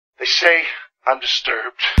They say I'm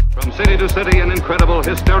disturbed. From city to city, an incredible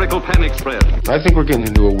hysterical panic spread. I think we're getting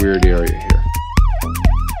into a weird area here.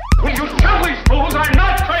 Will you tell these fools I'm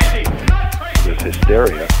not crazy? There's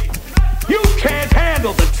hysteria. You can't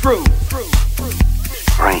handle the truth.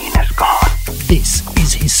 Brain is gone. This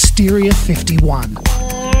is Hysteria 51.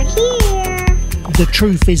 They're here. The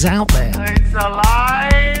truth is out there. It's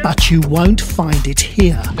alive. But you won't find it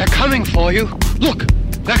here. They're coming for you. Look,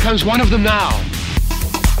 there comes one of them now.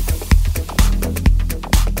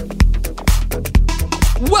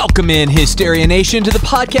 Welcome in, Hysteria Nation, to the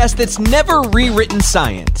podcast that's never rewritten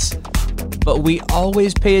science. But we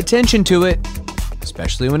always pay attention to it,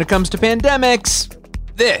 especially when it comes to pandemics.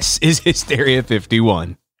 This is Hysteria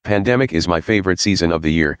 51. Pandemic is my favorite season of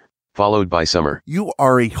the year, followed by summer. You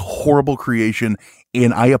are a horrible creation,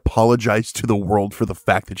 and I apologize to the world for the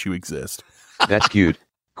fact that you exist. That's cute.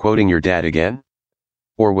 Quoting your dad again?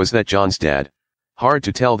 Or was that John's dad? Hard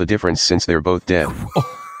to tell the difference since they're both dead.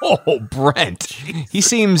 Oh, Brent. He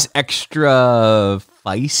seems extra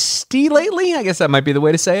feisty lately. I guess that might be the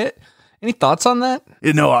way to say it. Any thoughts on that?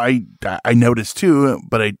 You know, I noticed too,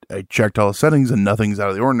 but I checked all the settings and nothing's out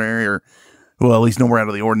of the ordinary, or, well, at least no more out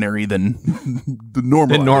of the ordinary than the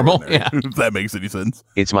normal. Than normal, yeah. If that makes any sense.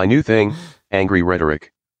 It's my new thing, angry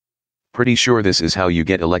rhetoric. Pretty sure this is how you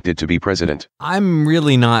get elected to be president. I'm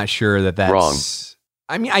really not sure that that's... Wrong.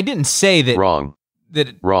 I mean, I didn't say that... Wrong.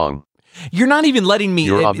 Wrong. You're not even letting me...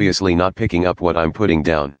 You're obviously not picking up what I'm putting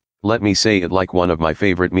down. Let me say it like one of my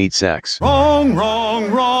favorite meat sacks. Wrong,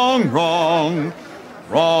 wrong, wrong, wrong.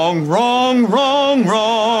 Wrong, wrong, wrong,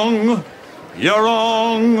 wrong. You're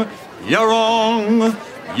wrong. You're wrong.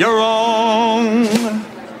 You're wrong.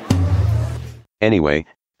 Anyway,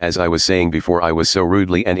 as I was saying before I was so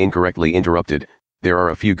rudely and incorrectly interrupted, there are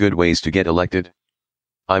a few good ways to get elected.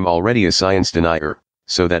 I'm already a science denier,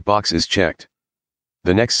 so that box is checked.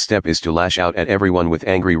 The next step is to lash out at everyone with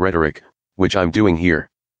angry rhetoric, which I'm doing here.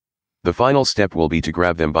 The final step will be to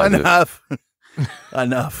grab them by Enough.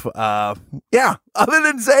 Enough. Yeah, other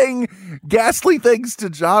than saying ghastly things to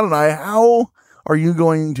John and I, how are you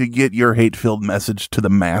going to get your hate-filled message to the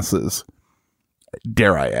masses?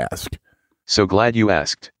 Dare I ask? So glad you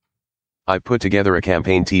asked. I put together a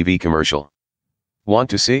campaign TV commercial. Want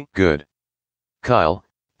to see? Good. Kyle,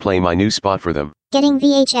 play my new spot for them. Getting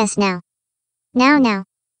VHS now. Now.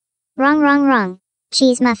 Wrong.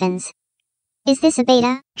 Cheese muffins. Is this a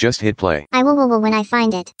beta? Just hit play. I will when I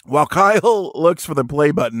find it. While Kyle looks for the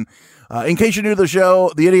play button, in case you're new to the show,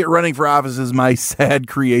 the idiot running for office is my sad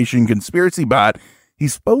creation conspiracy bot.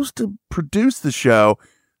 He's supposed to produce the show,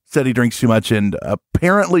 said he drinks too much, and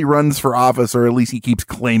apparently runs for office, or at least he keeps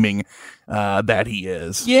claiming that he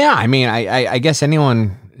is. Yeah, I mean, I guess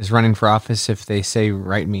anyone is running for office if they say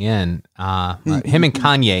write me in. Him and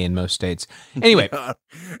Kanye in most states. Anyway.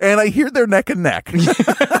 And I hear they're neck and neck.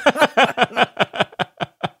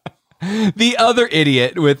 The other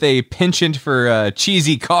idiot with a penchant for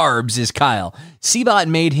cheesy carbs is Kyle. Seabot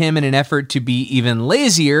made him in an effort to be even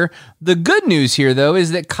lazier. The good news here, though,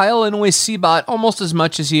 is that Kyle annoys Seabot almost as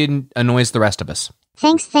much as he annoys the rest of us.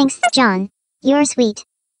 Thanks, John. You're sweet.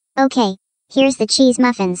 Okay, here's the cheese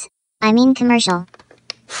muffins. I mean commercial.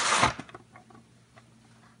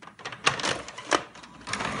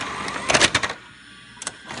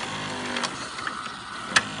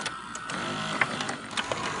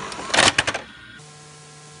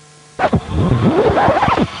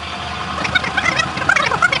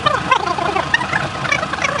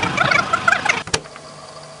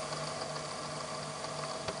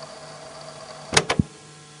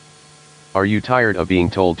 Are you tired of being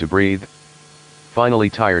told to breathe? Finally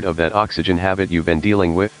tired of that oxygen habit you've been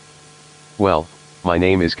dealing with? Well, my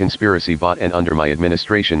name is Conspiracy Bot, and under my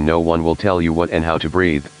administration no one will tell you what and how to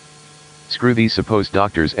breathe. Screw these supposed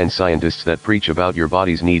doctors and scientists that preach about your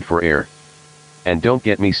body's need for air. And don't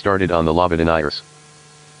get me started on the lava deniers.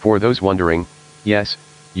 For those wondering, yes,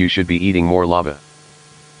 you should be eating more lava.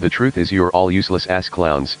 The truth is you're all useless ass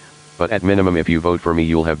clowns, but at minimum if you vote for me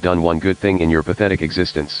you'll have done one good thing in your pathetic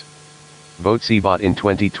existence. Vote Seabot in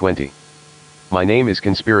 2020. My name is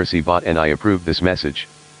Conspiracy Bot and I approve this message.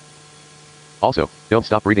 Also, don't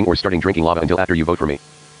stop breathing or starting drinking lava until after you vote for me.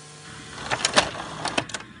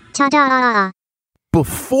 Ta-da!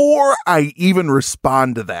 Before I even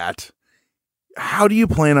respond to that, how do you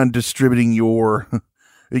plan on distributing your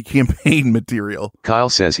campaign material? Kyle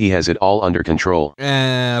says he has it all under control.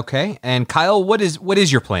 Okay. And Kyle, what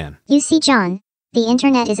is your plan? You see, John, the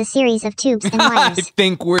internet is a series of tubes and I wires.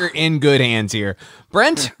 think we're in good hands here.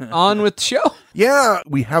 Brent, on with the show. Yeah,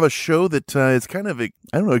 we have a show that is kind of,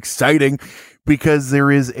 exciting. because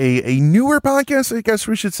there is a newer podcast, I guess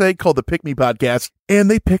we should say, called the Pick Me Podcast, and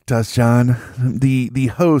they picked us, John,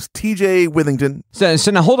 the host, TJ Withington.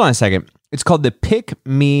 So now hold on a second. It's called the Pick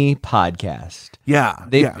Me Podcast. Yeah,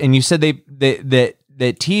 And you said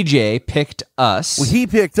that TJ picked us. Well, he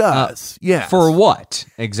picked us. Yeah. For what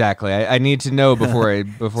exactly? I need to know before I.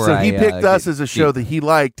 So he picked us as a show that he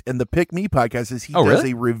liked, and the Pick Me Podcast is he does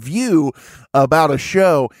a review about a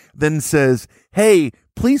show, then says, "Hey,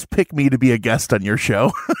 please pick me to be a guest on your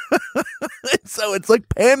show." So it's like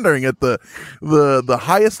pandering at the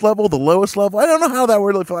highest level, the lowest level. I don't know how that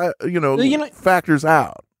really factors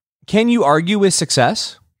out. Can you argue with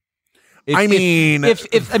success?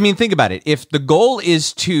 If think about it. If the goal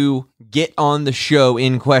is to get on the show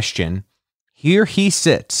in question, here he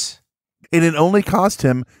sits. And it only cost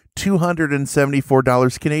him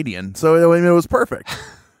 $274 Canadian. So it was perfect.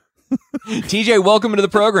 TJ, welcome to the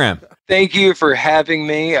program. Thank you for having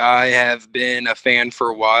me. I have been a fan for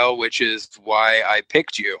a while, which is why I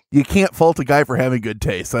picked you. You can't fault a guy for having good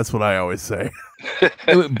taste. That's what I always say.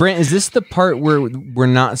 Brent, is this the part where we're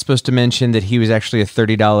not supposed to mention that he was actually a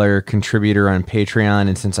 $30 contributor on Patreon,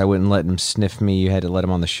 and since I wouldn't let him sniff me, you had to let him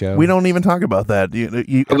on the show? We don't even talk about that.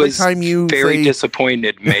 Every time you very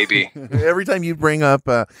disappointed, maybe. Every time you bring up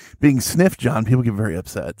being sniffed, John, people get very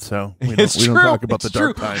upset. So we don't talk about the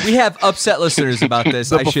dark times. We have upset listeners about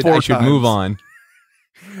this. I should move on.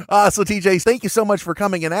 So TJ, thank you so much for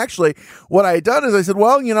coming. And actually, what I had done is I said,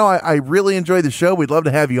 well, I really enjoyed the show. We'd love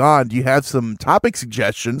to have you on. Do you have some topic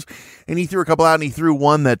suggestions? And he threw a couple out, and he threw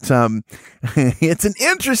one that it's an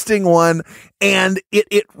interesting one, and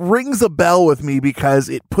it rings a bell with me because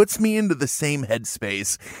it puts me into the same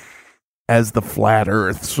headspace as the flat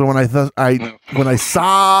Earth. So when I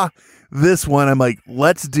saw this one, I'm like,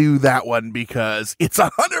 let's do that one because it's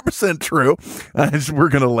 100% true. We're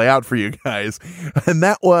going to lay out for you guys. And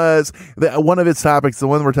that was one of its topics. The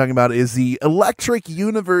one we're talking about is the electric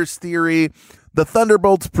universe theory, the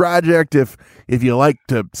Thunderbolts project. If you like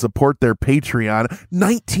to support their Patreon,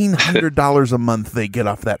 $1,900 a month they get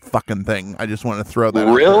off that fucking thing. I just want to throw that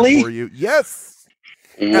out there for you. Yes.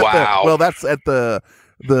 Wow. That's at the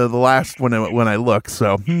last when I look,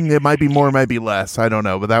 so it might be more, it might be less. I don't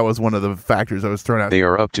know, but that was one of the factors I was throwing out. They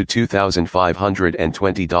are up to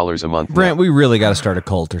 $2,520 a month. Brent, we really got to start a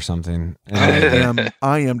cult or something. I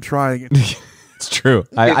am trying. It's true.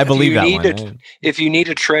 I believe that one. If you need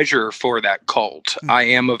a treasurer for that cult, I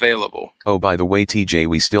am available. Oh, by the way, TJ,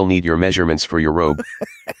 we still need your measurements for your robe.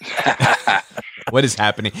 What is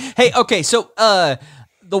happening? Hey, okay, so the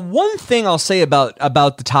one thing I'll say about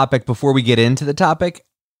the topic before we get into the topic,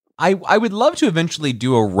 I would love to eventually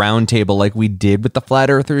do a roundtable like we did with the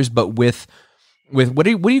flat earthers, but with what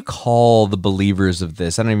do you call the believers of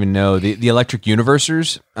this? I don't even know. The electric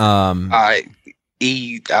universers. I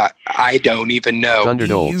don't even know.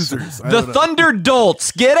 Thunderdolts. The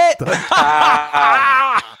Thunderdolts. Get it?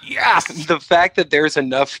 Yes. The fact that there's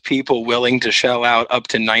enough people willing to shell out up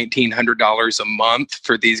to $1,900 a month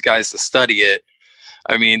for these guys to study it.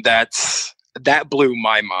 I mean, that blew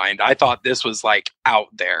my mind. I thought this was like out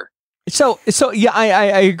there. So yeah,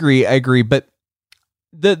 I agree. But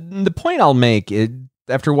the point I'll make is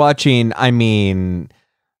after watching,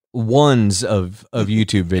 ones of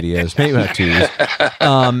YouTube videos, maybe not twos.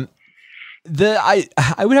 I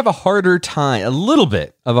would have a little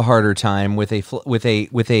bit of a harder time with a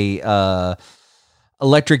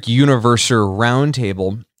electric universer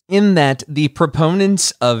roundtable, in that the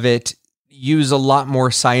proponents of it use a lot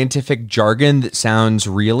more scientific jargon that sounds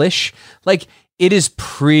realish. Like, it is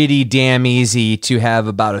pretty damn easy to have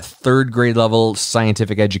about a third grade level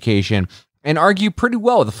scientific education and argue pretty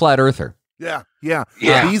well with a flat earther. Yeah.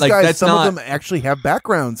 These guys, some of them actually have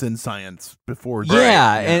backgrounds in science before.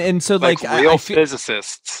 Yeah, right? And so like real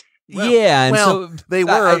physicists. So they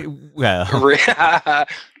were.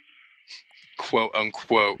 Quote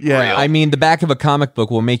unquote. Yeah, real. I mean, the back of a comic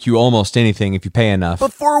book will make you almost anything if you pay enough.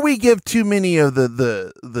 Before we give too many of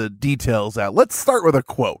the details out, let's start with a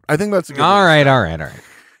quote. I think that's a good all right.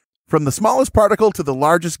 From the smallest particle to the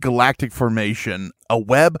largest galactic formation, a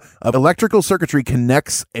web of electrical circuitry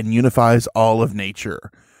connects and unifies all of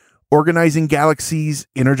nature, organizing galaxies,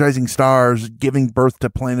 energizing stars, giving birth to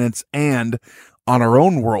planets, and, on our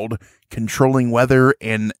own world, controlling weather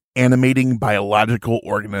and animating biological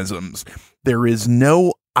organisms. There is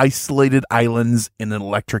no isolated islands in an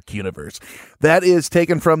electric universe. That is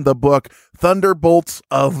taken from the book Thunderbolts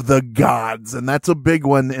of the Gods, and that's a big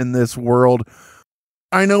one in this world.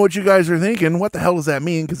 I know what you guys are thinking. What the hell does that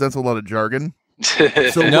mean? Because that's a lot of jargon.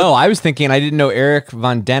 So No, I was thinking I didn't know Eric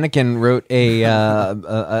Von Daniken wrote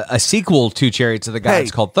a sequel to Chariots of the Gods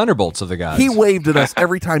Hey, called Thunderbolts of the Gods. he waved at us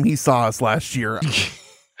every time he saw us last year.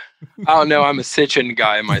 Oh no, I'm a Sitchin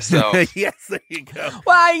guy myself. Yes, there you go.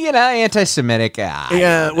 Well, anti-Semitic.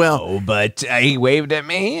 Yeah, well, but he waved at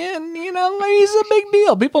me, and he's a big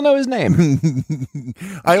deal. People know his name.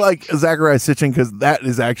 I like Zachariah Sitchin because that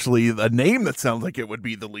is actually a name that sounds like it would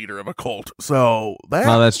be the leader of a cult. So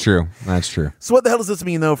That's true. That's true. So what the hell does this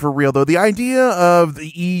mean, though, for real, though? The idea of the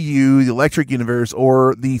EU, the Electric Universe,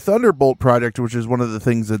 or the Thunderbolt Project, which is one of the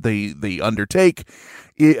things that they undertake,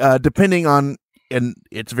 depending on, and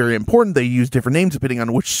it's very important, they use different names depending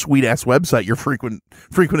on which sweet-ass website you're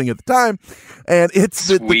frequenting at the time. And it's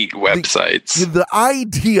Sweet websites. The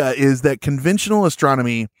idea is that conventional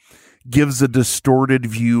astronomy gives a distorted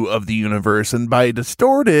view of the universe. And by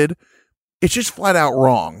distorted, it's just flat out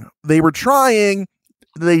wrong. They were trying,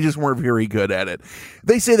 they just weren't very good at it.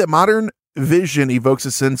 They say that modern vision evokes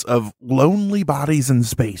a sense of lonely bodies in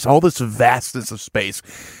space, all this vastness of space,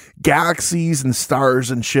 galaxies and stars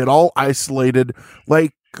and shit, all isolated,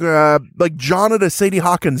 like John at a Sadie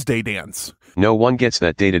Hawkins day dance. No one gets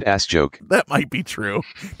that dated ass joke. That might be true.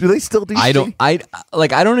 Do they still do? I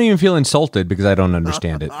don't even feel insulted because I don't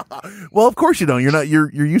understand it. Well, of course you don't.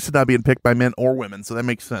 You're used to not being picked by men or women, so that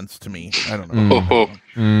makes sense to me. I don't know.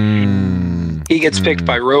 He gets picked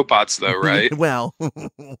by robots, though, right? Well,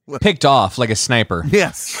 picked off like a sniper.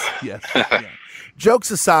 Yes. Yeah.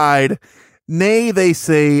 Jokes aside, nay, they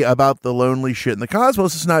say about the lonely shit in the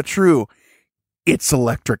cosmos is not true. It's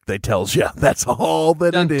electric, they tells you. That's all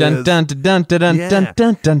that it is.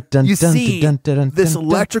 You see, this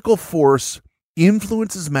electrical force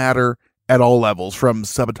influences matter at all levels, from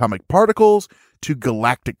subatomic particles to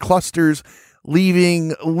galactic clusters,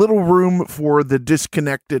 leaving little room for the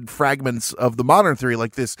disconnected fragments of the modern theory,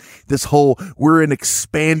 like this whole we're an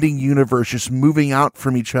expanding universe just moving out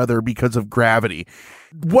from each other because of gravity.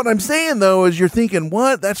 What I'm saying, though, is you're thinking,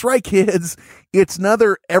 what? That's right, kids. It's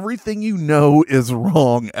another everything you know is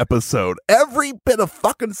wrong episode. Every bit of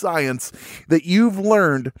fucking science that you've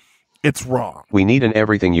learned, it's wrong. We need an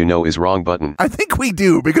everything you know is wrong button. I think we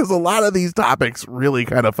do, because a lot of these topics really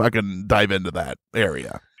kind of fucking dive into that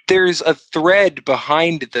area. There's a thread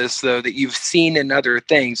behind this, though, that you've seen in other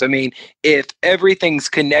things. I mean, if everything's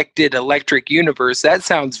connected electric universe, that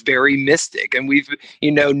sounds very mystic. And we've,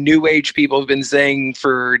 New Age people have been saying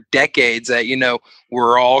for decades that,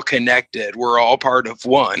 we're all connected. We're all part of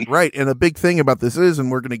one. Right. And the big thing about this is,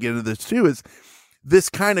 and we're going to get into this too, is this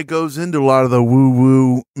kind of goes into a lot of the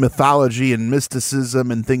woo-woo mythology and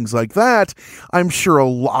mysticism and things like that. I'm sure a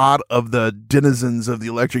lot of the denizens of the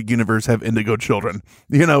electric universe have indigo children.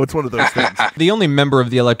 It's one of those things. The only member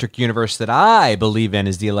of the electric universe that I believe in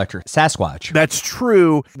is the electric Sasquatch. That's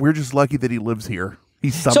true. We're just lucky that he lives here.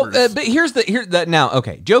 He summers. But here's now,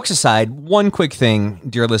 okay, jokes aside, one quick thing,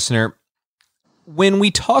 dear listener. When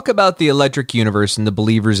we talk about the electric universe and the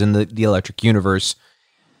believers in the electric universe,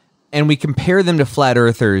 and we compare them to flat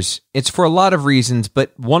earthers, it's for a lot of reasons,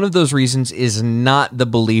 but one of those reasons is not the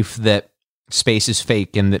belief that space is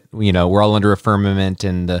fake and that, we're all under a firmament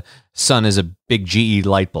and the sun is a big GE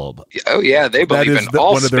light bulb. Oh yeah, they believe in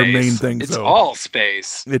all one space. Of their main things. It's all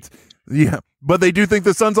space. But they do think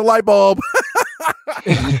the sun's a light bulb.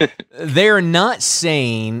 They're not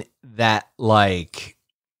saying that, like,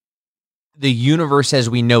 the universe as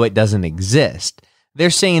we know it doesn't exist. They're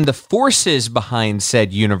saying the forces behind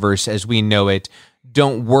said universe as we know it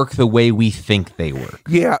don't work the way we think they work.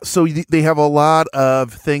 Yeah, so they have a lot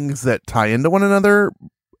of things that tie into one another,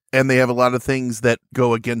 and they have a lot of things that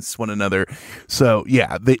go against one another. So,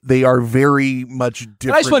 yeah, they are very much different.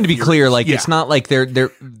 But I just wanted to be clear, like, it's not like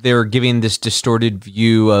they're giving this distorted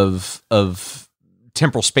view of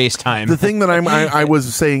temporal space-time. The thing that I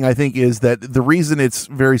was saying, I think, is that the reason it's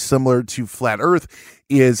very similar to Flat Earth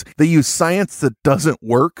is they use science that doesn't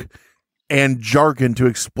work and jargon to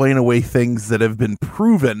explain away things that have been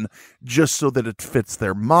proven just so that it fits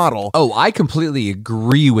their model. Oh, I completely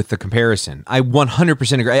agree with the comparison. I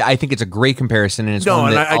 100% agree. I think it's a great comparison. And it's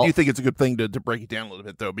I do think it's a good thing to break it down a little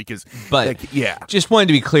bit, though, because... But, just wanted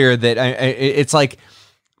to be clear that it's like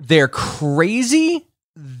they're crazy.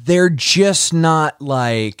 They're just not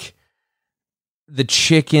like the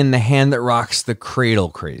chick in the hand that rocks the cradle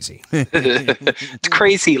crazy. It's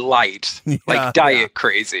crazy light, like diet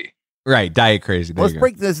crazy. Right, diet crazy. Let's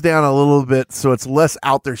break this down a little bit so it's less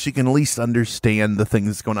out there so you can at least understand the things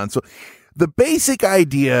that's going on. So the basic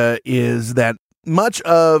idea is that much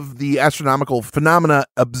of the astronomical phenomena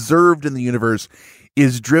observed in the universe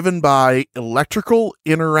is driven by electrical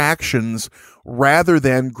interactions rather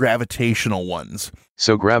than gravitational ones.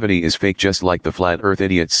 So gravity is fake, just like the flat earth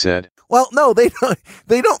idiots said? Well, no, they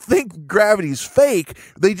don't think gravity's fake.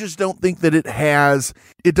 They just don't think that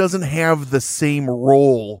it doesn't have the same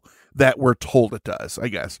role that we're told it does, I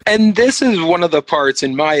guess. And this is one of the parts,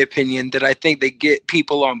 in my opinion, that I think they get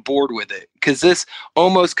people on board with it, because this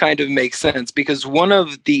almost kind of makes sense, because one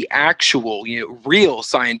of the actual, real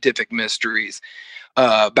scientific mysteries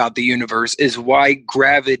about the universe is why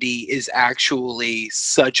gravity is actually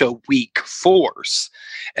such a weak force,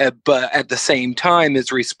 but at the same time is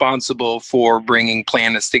responsible for bringing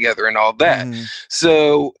planets together and all that.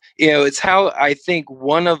 So, it's how I think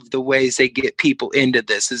one of the ways they get people into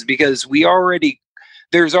this is because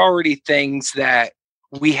there's already things that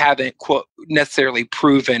we haven't quote necessarily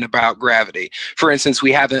proven about gravity. For instance,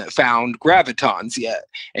 we haven't found gravitons yet,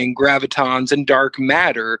 and gravitons and dark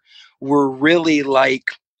matter were really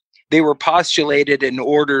they were postulated in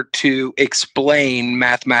order to explain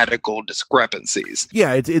mathematical discrepancies.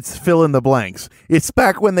 Yeah, it's fill in the blanks. It's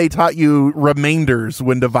back when they taught you remainders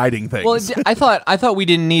when dividing things. Well, I thought we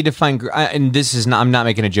didn't need to find, and I'm not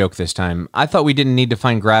making a joke this time. I thought we didn't need to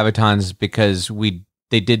find gravitons because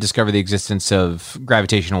they did discover the existence of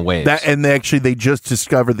gravitational waves. They just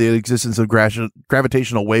discovered the existence of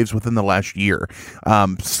gravitational waves within the last year.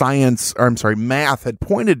 Math had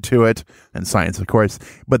pointed to it, and science, of course,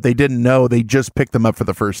 but they didn't know. They just picked them up for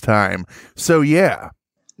the first time. So, yeah.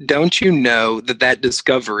 Don't you know that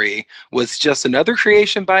discovery was just another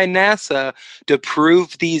creation by NASA to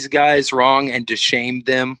prove these guys wrong and to shame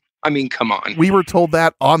them? I mean, come on. We were told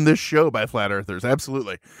that on this show by Flat Earthers.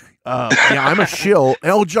 Absolutely. I'm a shill.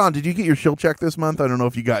 Oh, John, did you get your shill check this month? I don't know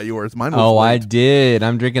if you got yours. Mine was I did.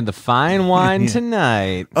 I'm drinking the fine wine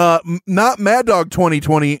tonight. Not Mad Dog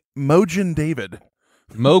 2020, Mogan David.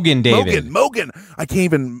 Mogan David. Mogan. I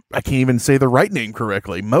can't even say the right name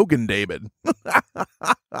correctly. Mogan David.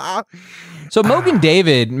 So Mogan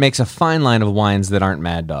David makes a fine line of wines that aren't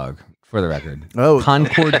Mad Dog, for the record. Oh,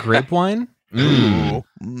 Concord grape wine.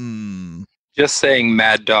 Just saying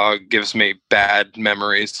Mad Dog gives me bad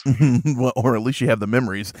memories. Well, or at least you have the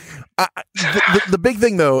memories. The big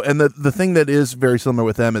thing, though, and the thing that is very similar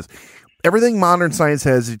with them is everything modern science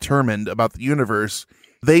has determined about the universe,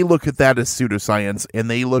 they look at that as pseudoscience, and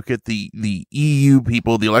they look at the EU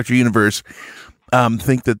people, the Electric Universe,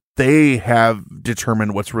 think that they have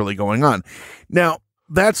determined what's really going on. Now,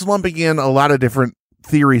 that's lumping in a lot of different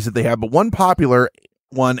theories that they have, but one popular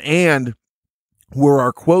one, and where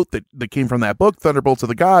our quote that came from that book, Thunderbolts of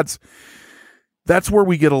the Gods, that's where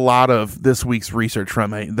we get a lot of this week's research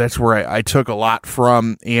from. That's where I took a lot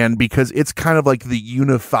from, and because it's kind of like the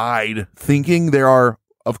unified thinking. There are,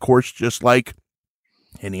 of course, just like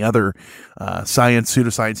any other science,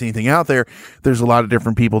 pseudoscience, anything out there, there's a lot of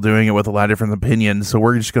different people doing it with a lot of different opinions, so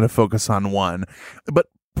we're just going to focus on one. But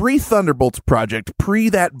pre-Thunderbolts project, pre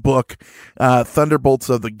that book, Thunderbolts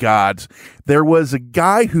of the Gods, there was a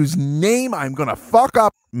guy whose name I'm going to fuck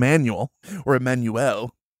up, Emmanuel.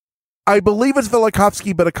 I believe it's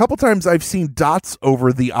Velikovsky, but a couple times I've seen dots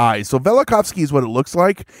over the I. So Velikovsky is what it looks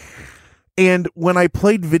like. And when I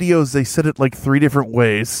played videos, they said it like 3 different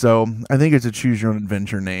ways. So I think it's a choose your own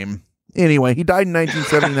adventure name. Anyway, he died in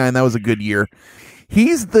 1979. That was a good year.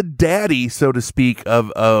 He's the daddy, so to speak,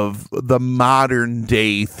 of the modern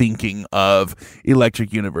day thinking of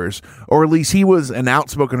Electric Universe, or at least he was an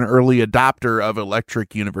outspoken early adopter of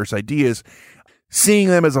Electric Universe ideas, seeing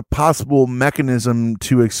them as a possible mechanism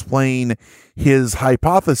to explain his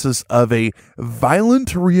hypothesis of a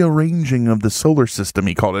violent rearranging of the solar system,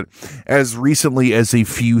 he called it, as recently as a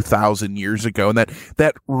few thousand years ago. And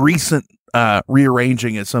that recent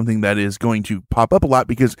rearranging is something that is going to pop up a lot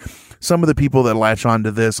because some of the people that latch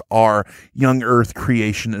onto this are young Earth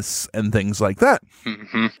creationists and things like that.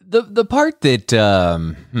 Mm-hmm. The part that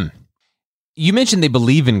you mentioned, they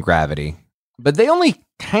believe in gravity, but they only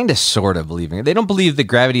kind of sort of believe in it. They don't believe that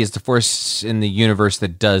gravity is the force in the universe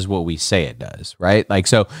that does what we say it does, right? Like,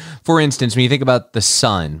 so for instance, when you think about the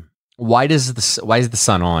sun, why is the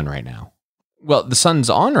sun on right now? Well, the sun's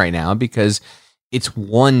on right now because it's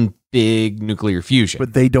one big nuclear fusion.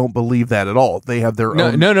 But they don't believe that at all. They have their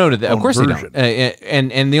own. No. Of course version. They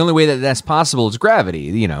don't. And the only way that that's possible is gravity.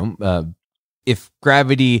 You know, if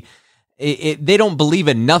gravity, they don't believe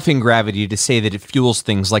enough in gravity to say that it fuels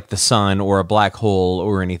things like the sun or a black hole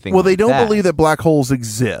or anything. Well, they like don't that. believe that black holes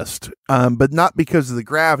exist, but not because of the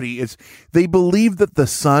gravity. They believe that the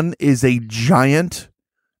sun is a giant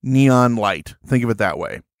neon light. Think of it that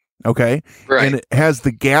way. Okay. Right. And it has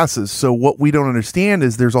the gases. So what we don't understand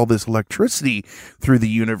is there's all this electricity through the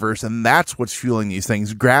universe, and that's what's fueling these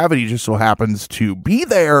things. Gravity just so happens to be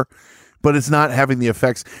there, but it's not having the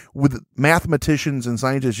effects. With mathematicians and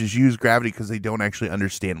scientists just use gravity because they don't actually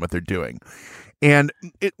understand what they're doing. And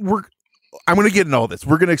I'm going to get into all this.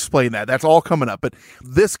 We're going to explain that. That's all coming up. But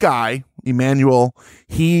this guy, Emmanuel,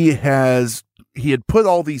 he had put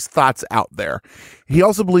all these thoughts out there. He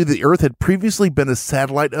also believed the Earth had previously been a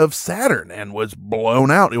satellite of Saturn and was blown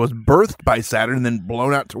out. It was birthed by Saturn and then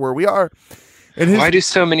blown out to where we are. And why do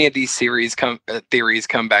so many of these theories come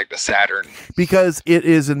back to Saturn? Because it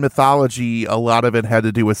is in mythology. A lot of it had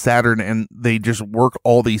to do with Saturn, and they just work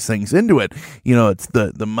all these things into it. You know, it's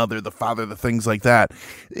the mother, the father, the things like that.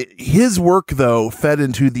 His work, though, fed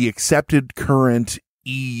into the accepted current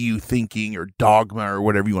EU thinking or dogma or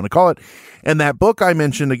whatever you want to call it. And that book I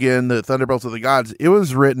mentioned again, The Thunderbolts of the Gods, it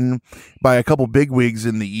was written by a couple bigwigs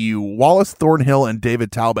in the EU, Wallace Thornhill and David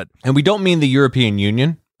Talbot. And we don't mean the European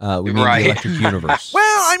Union. We mean the Electric Universe. Well,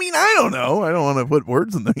 I mean, I don't know. I don't want to put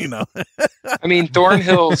words in the, I mean,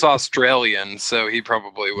 Thornhill's Australian, so he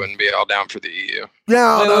probably wouldn't be all down for the EU.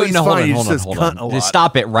 No, he's fine. He just hold says cunt on. a lot. Just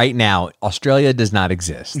stop it right now. Australia does not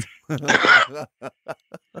exist.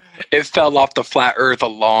 It fell off the flat Earth a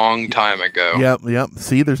long time ago. Yep.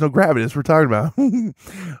 See, there's no gravity. That's what we're talking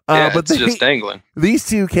about. But it's just dangling. These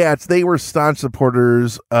two cats, they were staunch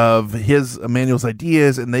supporters of Emmanuel's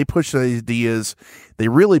ideas, and they pushed the ideas. They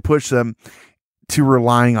really pushed them to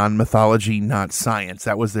relying on mythology, not science.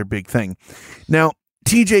 That was their big thing. Now,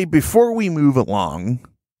 TJ, before we move along,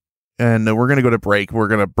 and we're going to go to break, we're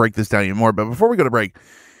going to break this down even more. But before we go to break,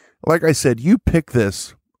 like I said, you picked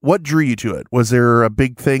this. What drew you to it? Was there a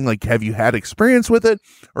big thing? Like, have you had experience with it?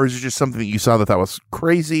 Or is it just something that you saw that was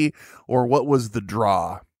crazy? Or what was the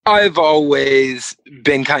draw? I've always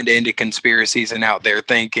been kind of into conspiracies and out there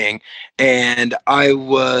thinking. And I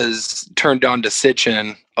was turned on to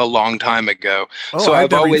Sitchin a long time ago. Oh, so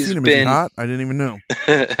I've always seen him. been. I didn't even know.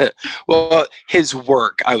 Well, his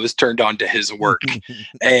work. I was turned on to his work.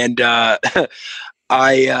 And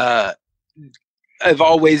I've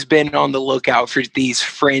always been on the lookout for these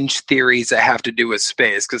fringe theories that have to do with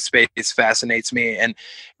space, because space fascinates me. And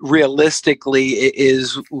realistically, it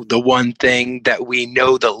is the one thing that we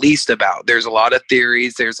know the least about. There's a lot of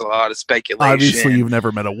theories. There's a lot of speculation. Obviously, you've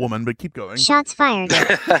never met a woman, but keep going. Shots fired.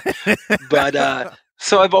 But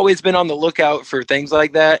so I've always been on the lookout for things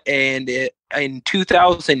like that. And in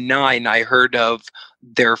 2009, I heard of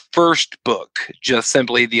their first book, just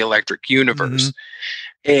simply The Electric Universe. Mm-hmm.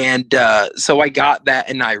 And so I got that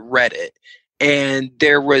and I read it. And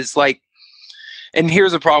there was and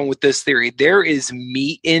here's the problem with this theory. There is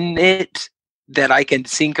meat in it that I can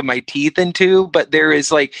sink my teeth into, but there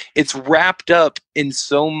is it's wrapped up in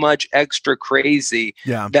so much extra crazy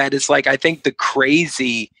that it's I think the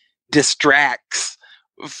crazy distracts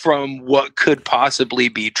from what could possibly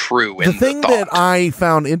be true. The thing that I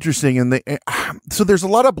found interesting, so there's a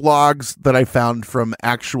lot of blogs that I found from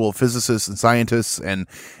actual physicists and scientists and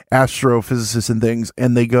astrophysicists and things,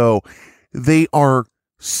 and they are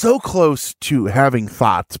so close to having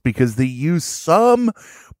thoughts because they use some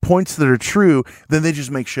points that are true, then they just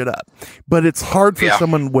make shit up. But it's hard for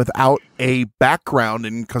someone without a background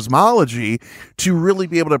in cosmology to really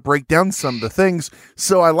be able to break down some of the things.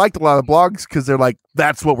 So I liked a lot of blogs because they're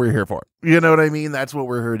that's what we're here for. You know what I mean? That's what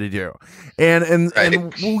we're here to do. And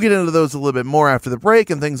we'll get into those a little bit more after the break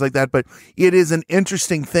and things like that. But it is an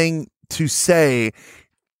interesting thing to say.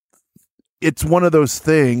 It's one of those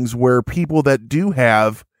things where people that do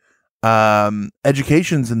have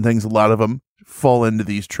educations and things, a lot of them fall into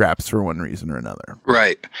these traps for one reason or another.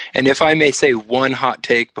 Right. And if I may say one hot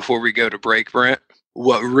take before we go to break, Brent,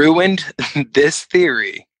 what ruined this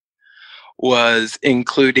theory was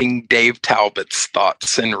including Dave Talbot's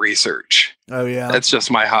thoughts and research. Oh, yeah. That's just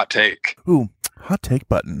my hot take. Ooh, hot take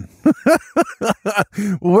button.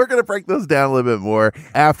 We're going to break those down a little bit more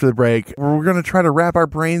after the break. We're going to try to wrap our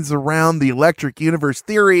brains around the Electric Universe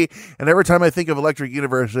theory. And every time I think of Electric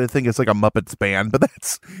Universe, I think it's like a Muppets band. But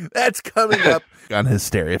that's coming up on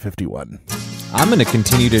Hysteria 51. I'm going to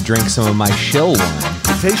continue to drink some of my Shell wine.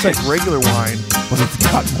 It tastes like regular wine, but it's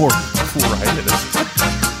got more fluoride in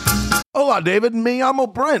it. Hola, David. Me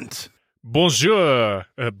llamo Brent. Bonjour,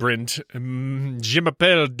 Brent. Je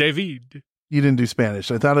m'appelle David. You didn't do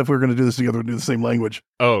Spanish. I thought if we were going to do this together, we'd do the same language.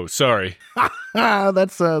 Oh, sorry.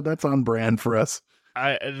 That's on brand for us.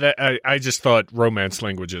 I just thought romance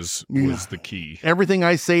languages was the key. Everything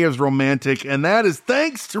I say is romantic, and that is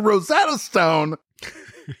thanks to Rosetta Stone.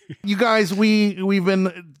 You guys, we've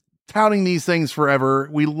been touting these things forever.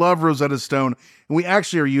 We love Rosetta Stone, and we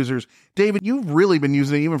actually are users. David, you've really been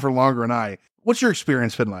using it even for longer than I. What's your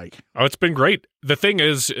experience been like? Oh, it's been great. The thing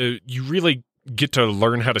is, you really get to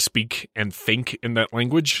learn how to speak and think in that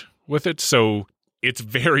language with it. So it's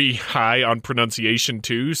very high on pronunciation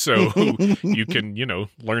too. So you can,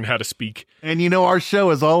 learn how to speak. And our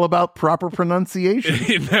show is all about proper pronunciation.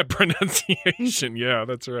 In that pronunciation. Yeah,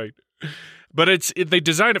 that's right. But they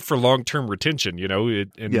design it for long-term retention,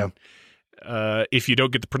 if you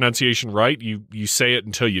don't get the pronunciation right, you say it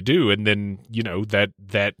until you do, and then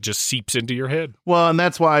that just seeps into your head. Well, and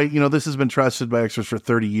that's why this has been trusted by experts for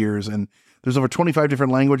 30 years, and there's over 25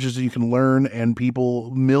 different languages that you can learn, and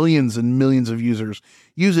millions and millions of users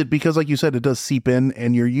use it because, like you said, it does seep in,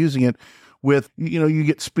 and you're using it with you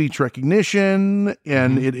get speech recognition,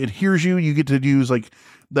 and it hears you. You get to use like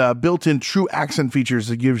the built-in true accent features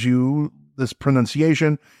that gives you this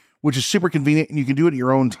pronunciation, which is super convenient, and you can do it at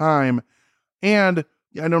your own time. And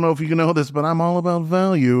I don't know if you know this, but I'm all about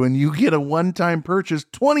value, and you get a one-time purchase,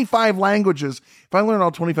 25 languages. If I learned all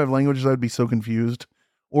 25 languages, I'd be so confused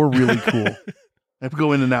or really cool. I have to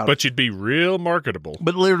go in and out. But you'd be real marketable.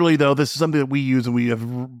 But literally, though, this is something that we use,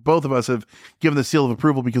 and both of us have given the seal of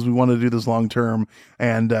approval because we want to do this long-term,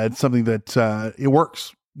 and it's something that it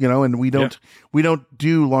works. And we don't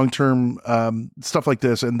do long-term stuff like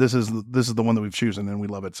this. And this is the one that we've chosen, and we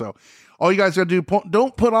love it. So all you guys got to do,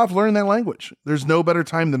 don't put off learning that language. There's no better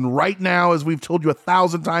time than right now, as we've told you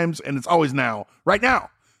 1,000 times, and it's always now. Right now.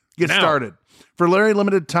 Get started. For very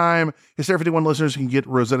limited time, Hysteria 51 listeners can get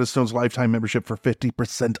Rosetta Stone's lifetime membership for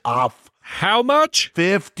 50% off. How much?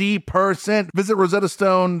 50%. Visit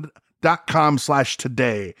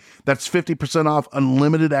rosettastone.com/today. That's 50% off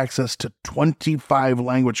unlimited access to 25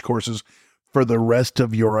 language courses for the rest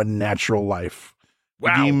of your unnatural life.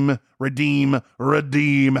 Wow. Redeem.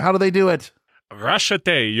 How do they do it?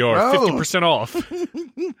 Rashate, you're 50% off.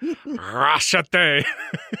 Rashate.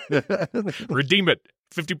 Redeem it.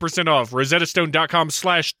 50% off.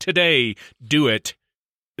 rosettastone.com/today. Do it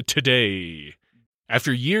today.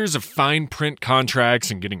 After years of fine print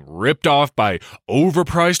contracts and getting ripped off by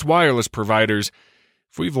overpriced wireless providers,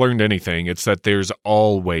 if we've learned anything, it's that there's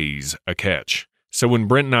always a catch. So when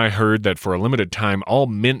Brent and I heard that for a limited time, all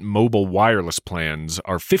Mint Mobile wireless plans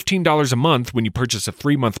are $15 a month when you purchase a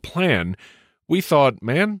 3-month plan, we thought,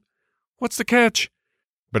 man, what's the catch?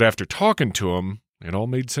 But after talking to him, it all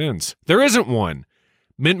made sense. There isn't one.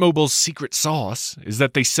 Mint Mobile's secret sauce is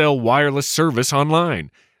that they sell wireless service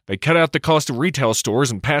online. They cut out the cost of retail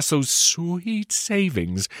stores and pass those sweet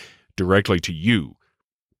savings directly to you.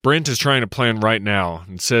 Brent is trying a plan right now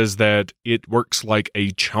and says that it works like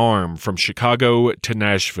a charm from Chicago to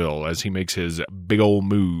Nashville as he makes his big ol'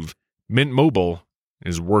 move. Mint Mobile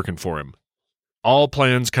is working for him. All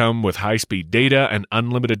plans come with high-speed data and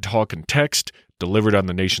unlimited talk and text delivered on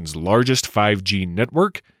the nation's largest 5G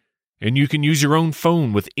network. And you can use your own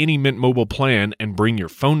phone with any Mint Mobile plan and bring your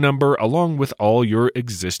phone number along with all your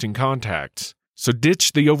existing contacts. So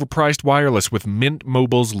ditch the overpriced wireless with Mint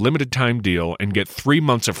Mobile's limited time deal and get 3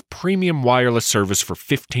 months of premium wireless service for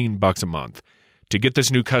 $15 a month. To get this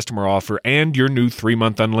new customer offer and your new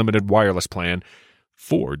 3-month unlimited wireless plan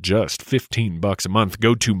for just $15 a month,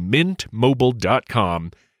 go to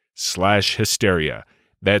mintmobile.com/hysteria.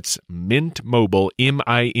 That's Mint Mobile,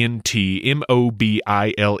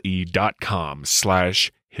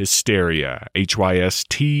 mintmobile.com/hysteria,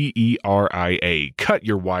 HYSTERIA. Cut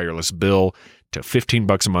your wireless bill to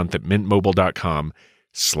 $15 a month at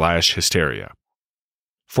mintmobile.com/hysteria.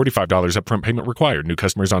 $45 upfront payment required. New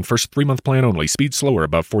customers on first 3-month plan only. Speed slower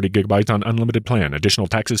above 40 gigabytes on unlimited plan. Additional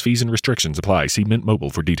taxes, fees, and restrictions apply. See Mint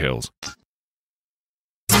Mobile for details.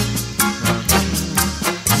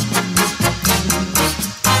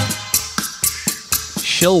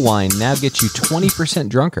 Chill wine now gets you 20%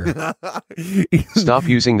 drunker. Stop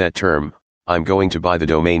using that term. I'm going to buy the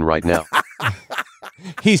domain right now.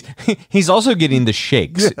 He's also getting the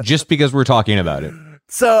shakes just because we're talking about it.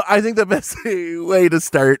 So I think the best way to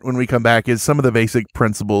start when we come back is some of the basic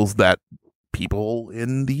principles that people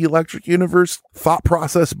in the electric universe thought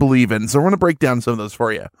process believe in. So we're going to break down some of those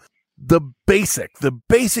for you. The basic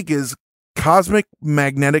is cosmic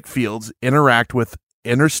magnetic fields interact with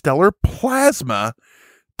interstellar plasma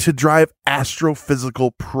to drive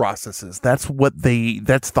astrophysical processes. That's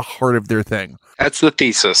the heart of their thing. That's the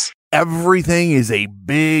thesis. Everything is a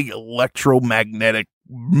big electromagnetic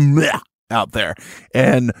out there,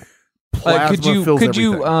 and plasma fills could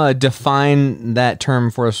you define that term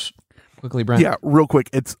for us quickly, Brent? Yeah, real quick.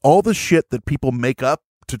 It's all the shit that people make up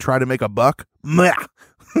to try to make a buck.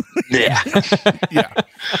 Yeah. Yeah.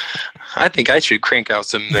 I think I should crank out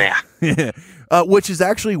some. Yeah. which is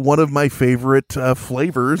actually one of my favorite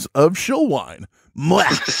flavors of shill wine.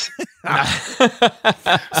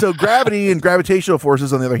 So gravity and gravitational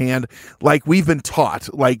forces, on the other hand, like we've been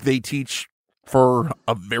taught, like they teach for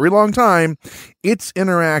a very long time, its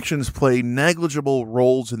interactions play negligible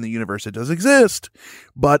roles in the universe. It does exist,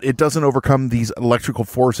 but it doesn't overcome these electrical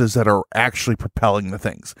forces that are actually propelling the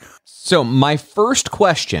things. So my first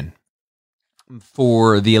question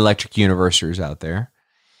for the electric universers out there,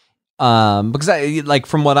 because I like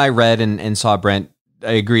from what I read and saw, Brent,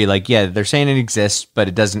 I agree. Like, yeah, they're saying it exists, but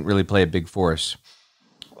it doesn't really play a big force.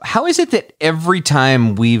 How is it that every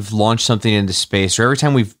time we've launched something into space, or every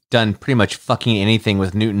time we've done pretty much fucking anything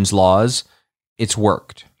with Newton's laws, it's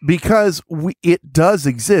worked? Because it does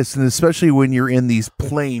exist, and especially when you're in these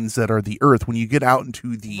planes that are the Earth, when you get out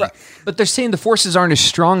into the... Right. But they're saying the forces aren't as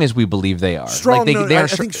strong as we believe they are. Strong, like I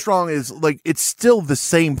think strong is, like, it's still the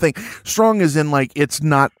same thing. Strong is in, like, it's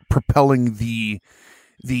not propelling the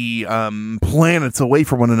planets away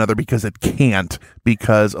from one another, because it can't,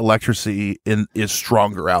 because electricity is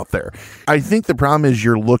stronger out there. I think the problem is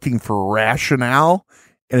you're looking for rationale,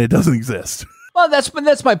 and it doesn't exist. Well,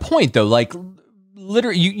 that's my point, though. Like,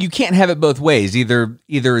 literally, you can't have it both ways. Either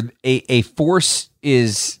a force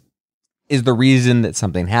is the reason that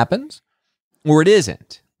something happens, or it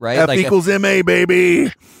isn't. Right? F equals ma,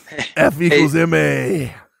 baby. F equals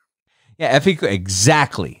ma. Yeah, F equals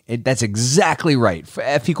exactly. That's exactly right.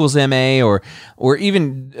 F equals ma, or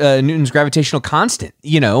even Newton's gravitational constant.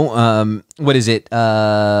 You know, what is it?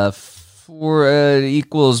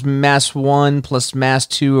 Equals mass 1 plus mass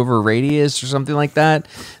 2 over radius, or something like that.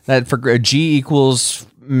 That for G equals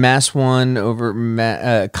mass 1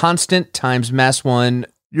 over constant times mass 1.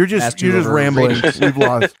 You're just rambling. We've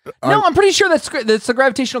lost. No, I'm pretty sure that's the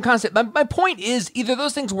gravitational constant. My point is, either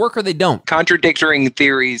those things work or they don't. Contradictory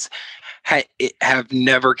theories have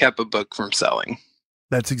never kept a book from selling.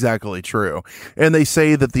 That's exactly true. And they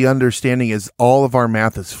say that the understanding is all of our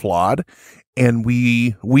math is flawed, and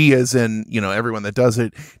we as in, you know, everyone that does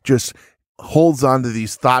it just holds on to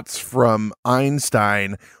these thoughts from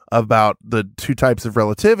Einstein about the two types of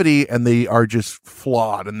relativity, and they are just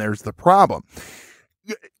flawed, and there's the problem.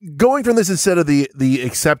 Going from this, instead of the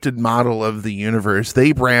accepted model of the universe,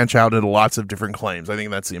 they branch out into lots of different claims. I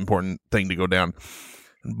think that's the important thing to go down.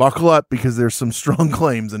 And buckle up, because there's some strong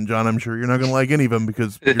claims, and John, I'm sure you're not going to like any of them,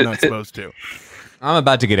 because you're not supposed to. I'm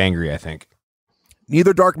about to get angry, I think.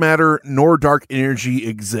 Neither dark matter nor dark energy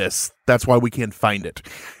exists. That's why we can't find it.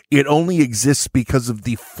 It only exists because of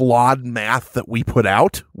the flawed math that we put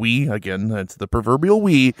out. We, again, that's the proverbial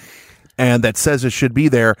we, and that says it should be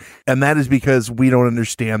there. And that is because we don't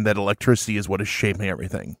understand that electricity is what is shaping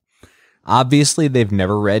everything. Obviously, they've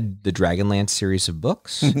never read the Dragonlance series of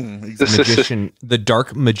books. The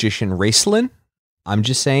Dark Magician Raceland. I'm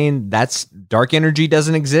just saying, that's dark energy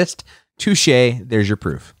doesn't exist. Touche. There's your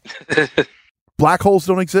proof. Black holes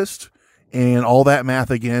don't exist, and all that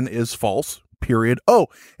math, again, is false, period. Oh,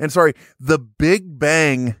 and sorry, the Big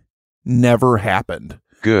Bang never happened.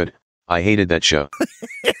 Good. I hated that show.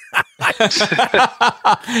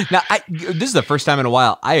 Now, this is the first time in a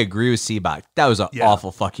while I agree with Seabach. That was an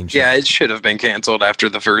awful fucking show. Yeah, it should have been canceled after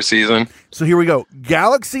the first season. So here we go.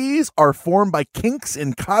 Galaxies are formed by kinks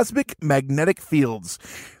in cosmic magnetic fields.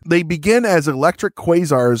 They begin as electric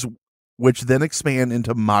quasars, which then expand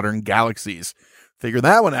into modern galaxies. Figure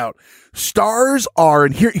that one out. Stars are,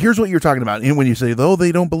 and here's what you're talking about. And when you say, though,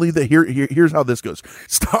 they don't believe that, here's how this goes.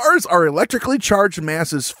 Stars are electrically charged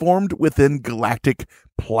masses formed within galactic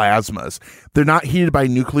plasmas. They're not heated by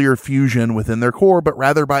nuclear fusion within their core, but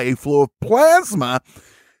rather by a flow of plasma.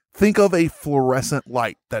 Think of a fluorescent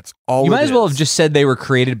light. That's all. You might as well have just said they were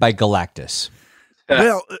created by Galactus.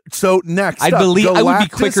 Well, so next, I would be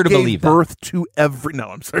quicker to believe that. Birth to every. No,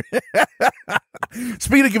 I'm sorry.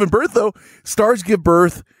 Speaking of giving birth, though, stars give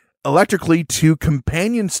birth electrically to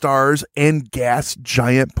companion stars and gas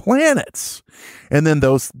giant planets, and then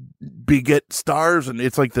those beget stars, and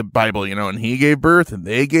it's like the Bible, you know. And he gave birth, and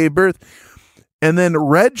they gave birth, and then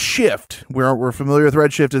redshift. We're familiar with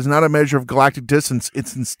redshift. Is not a measure of galactic distance.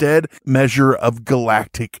 It's instead measure of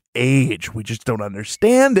galactic age. We just don't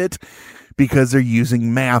understand it, because they're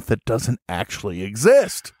using math that doesn't actually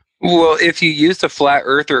exist. Well, if you use the flat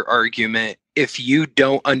earther argument, if you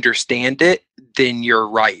don't understand it, then you're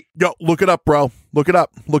right. Yo, look it up, bro. Look it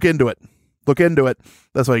up. Look into it. Look into it.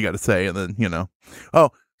 That's all you got to say. And then, you know,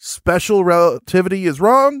 special relativity is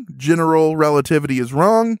wrong. General relativity is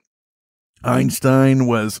wrong. Einstein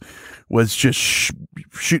was just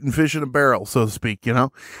shooting fish in a barrel, so to speak, you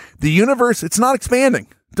know. The universe, it's not expanding.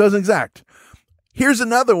 It doesn't exact. Here's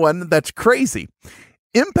another one that's crazy.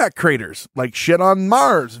 impact craters, like shit on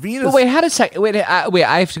Mars, Venus. But wait,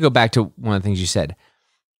 I have to go back to one of the things you said.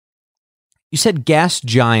 You said gas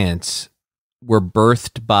giants were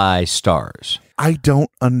birthed by stars. I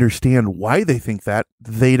don't understand why they think that.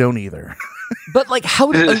 They don't either. But like,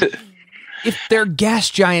 how do if they're gas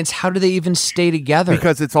giants, how do they even stay together?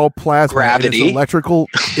 Because it's all plasma. Gravity. And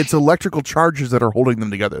it's electrical charges that are holding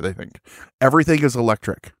them together, they think. Everything is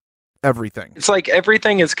electric. Everything. It's like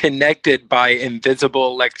everything is connected by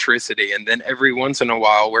invisible electricity, and then every once in a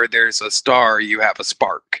while where there's a star, you have a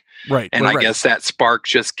spark. Right. And I guess that spark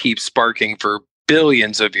just keeps sparking for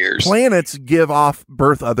billions of years. Planets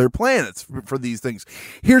birth other planets for these things.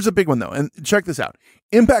 Here's a big one, though, and check this out.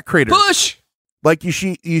 Impact craters. Push! Like you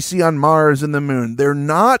see on Mars and the moon, they're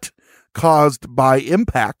not caused by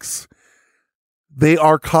impacts. They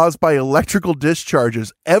are caused by electrical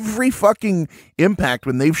discharges. Every fucking impact,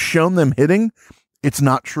 when they've shown them hitting, it's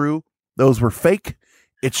not true. Those were fake.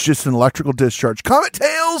 It's just an electrical discharge. Comet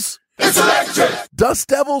tails! It's electric! Dust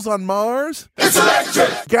devils on Mars? It's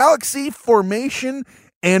electric! Galaxy formation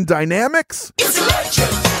and dynamics? It's electric!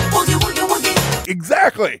 Woogie, woogie, woogie.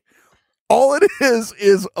 Exactly. All it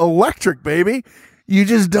is electric, baby. You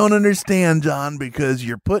just don't understand, John, because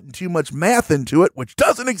you're putting too much math into it, which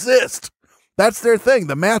doesn't exist. That's their thing.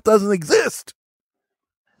 The math doesn't exist.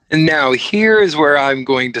 And now here is where I'm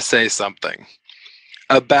going to say something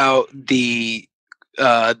about the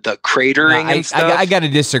cratering and stuff. I got to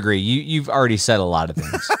disagree. You've already said a lot of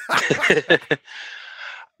things.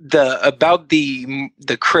 About the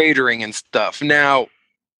cratering and stuff. Now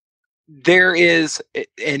there is,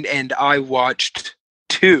 and I watched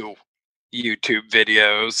 2 YouTube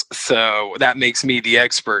videos, so that makes me the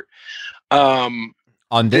expert.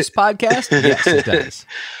 On this podcast? Yes, it does.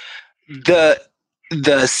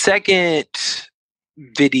 The second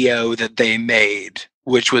video that they made,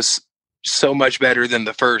 which was so much better than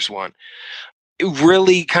the first one, it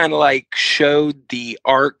really kind of like showed the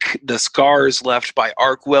scars left by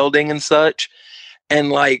arc welding and such,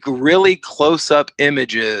 and like really close up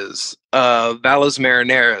images of Valles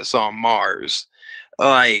Marineris on Mars,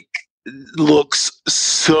 like looks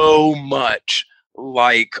so much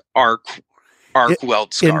like arc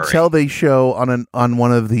weld scarring. Until they show on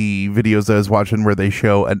one of the videos I was watching where they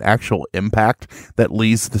show an actual impact that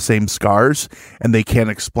leaves the same scars, and they can't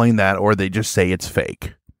explain that, or they just say it's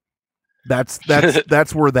fake. That's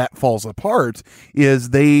where that falls apart.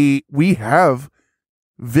 We have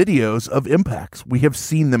videos of impacts. We have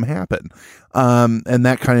seen them happen. And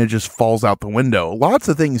that kind of just falls out the window. Lots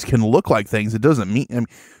of things can look like things. It doesn't mean, I mean,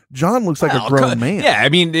 John looks like a grown man. Yeah, I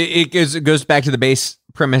mean, it goes back to the base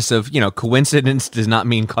premise of, coincidence does not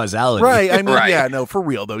mean causality. Right. I mean, Right. yeah, no, for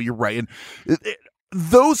real though. You're right. And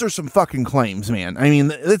those are some fucking claims, man. I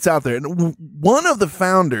mean, it's out there. And one of the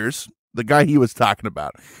founders, the guy he was talking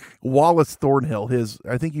about, Wallace Thornhill,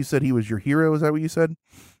 I think you said he was your hero. Is that what you said?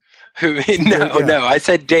 No, I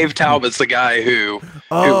said Dave Talbot's the guy who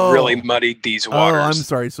really muddied these waters. Oh, I'm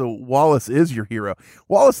sorry. So Wallace is your hero.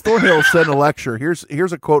 Wallace Thornhill said in a lecture,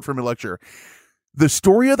 here's a quote from a lecture. The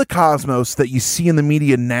story of the cosmos that you see in the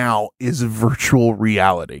media now is virtual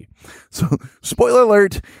reality. So, spoiler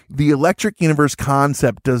alert, the electric universe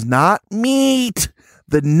concept does not meet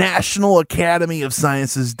the National Academy of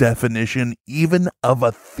Sciences definition even of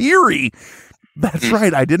a theory. That's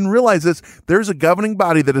right. I didn't realize this. There's a governing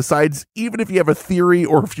body that decides even if you have a theory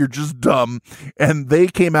or if you're just dumb. And they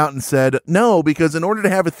came out and said, no, because in order to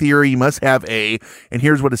have a theory, you must have and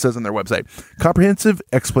here's what it says on their website, comprehensive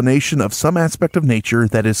explanation of some aspect of nature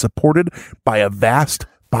that is supported by a vast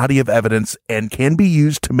body of evidence and can be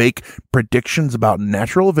used to make predictions about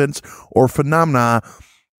natural events or phenomena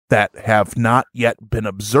that have not yet been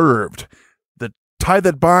observed. Tie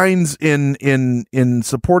that binds in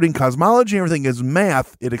supporting cosmology and everything is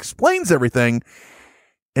math. It explains everything,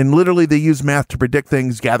 and literally they use math to predict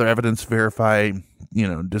things, gather evidence, verify,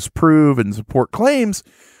 disprove and support claims.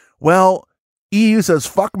 Well, EU says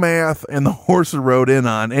fuck math, and the horse rode in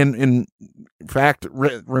on. And in fact,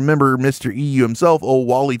 remember Mr. EU himself, old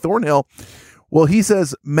Wally Thornhill. Well, he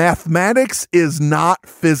says mathematics is not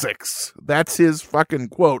physics. That's his fucking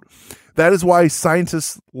quote. That is why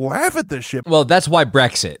scientists laugh at this shit. Well, that's why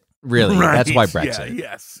Brexit, really. Right. That's why Brexit.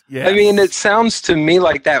 Yeah, yes. I mean, it sounds to me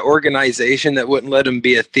like that organization that wouldn't let them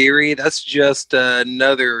be a theory, that's just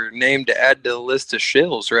another name to add to the list of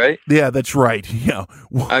shills, right? Yeah, that's right. Yeah.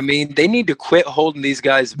 I mean, they need to quit holding these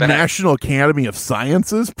guys back. National Academy of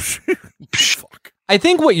Sciences? Fuck. I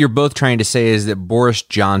think what you're both trying to say is that Boris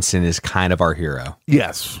Johnson is kind of our hero.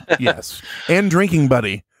 Yes. And drinking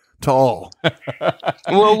buddy to all.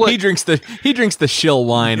 Well, he drinks the shill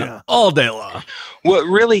wine all day long. What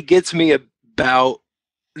really gets me about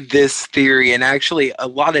this theory, and actually a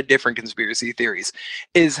lot of different conspiracy theories,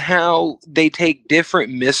 is how they take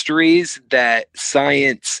different mysteries that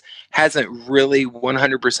science hasn't really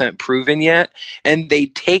 100% proven yet, and they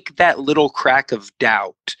take that little crack of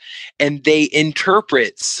doubt and they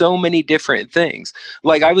interpret so many different things.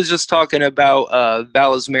 Like I was just talking about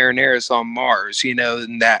Valles Marineris on Mars,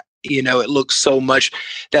 and that it looks so much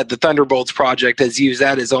that the Thunderbolts project has used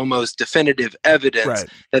that as almost definitive evidence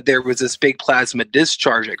that there was this big plasma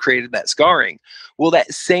discharge that created that scarring. Well,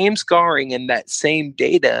 that same scarring and that same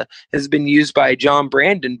data has been used by John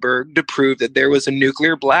Brandenburg to prove that there was a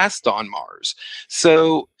nuclear blast on Mars.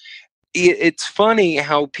 So it's funny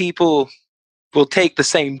how people will take the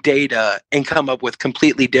same data and come up with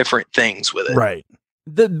completely different things with it. Right.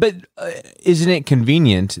 But isn't it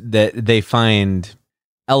convenient that they find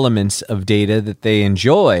elements of data that they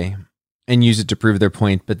enjoy and use it to prove their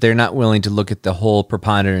point, but they're not willing to look at the whole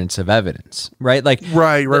preponderance of evidence, right? Like,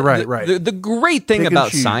 right. The great thing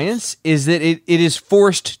about science is that it is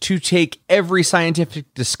forced to take every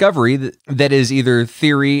scientific discovery that is either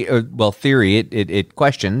theory, it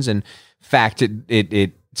questions, and fact,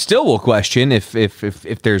 it still will question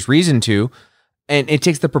if there's reason to, and it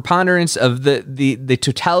takes the preponderance of the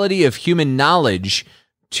totality of human knowledge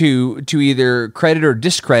to either credit or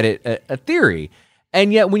discredit a theory.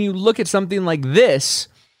 And yet when you look at something like this,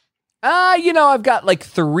 I've got like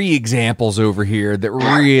 3 examples over here that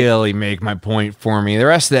really make my point for me. The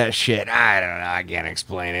rest of that shit, I don't know. I can't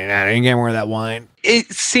explain it. I didn't get more of that wine. It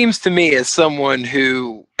seems to me, as someone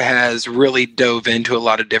who has really dove into a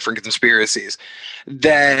lot of different conspiracies,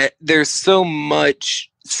 that there's so much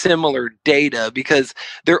similar data, because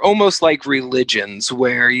they're almost like religions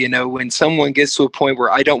where, when someone gets to a point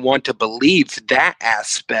where I don't want to believe that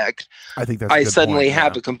aspect, I think that's I suddenly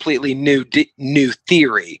have a completely new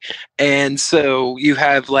theory. And so you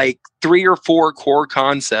have like 3 or 4 core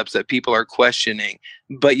concepts that people are questioning,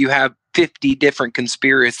 but you have 50 different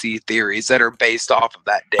conspiracy theories that are based off of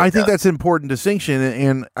that data. I think that's an important distinction.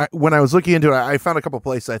 And when I was looking into it, I found a couple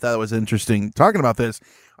places I thought it was interesting talking about this.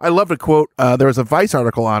 I love a quote. There was a Vice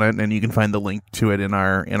article on it, and you can find the link to it in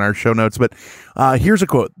our show notes. But here's a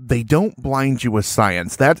quote. "They don't blind you with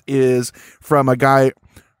science." That is from a guy,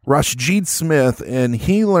 Rashid Smith, and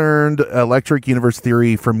he learned electric universe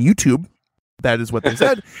theory from YouTube. That is what they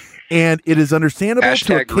said. And it is understandable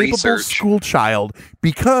to a capable school child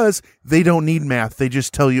because they don't need math. They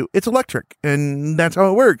just tell you it's electric, and that's how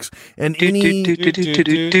it works. And exactly.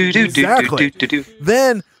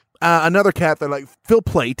 Then another cat that like Phil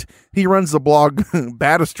Plait, he runs the blog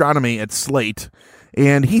Bad Astronomy at Slate,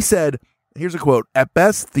 and he said, here's a quote: "At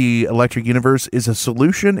best, the electric universe is a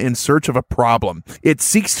solution in search of a problem. It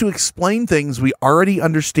seeks to explain things we already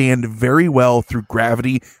understand very well through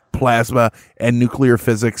gravity, plasma, and nuclear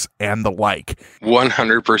physics and the like."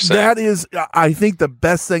 100%. That is, I think the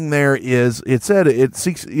best thing there is it said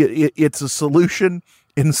it's a solution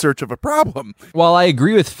in search of a problem. While I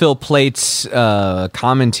agree with Phil Plait's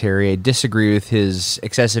commentary, I disagree with his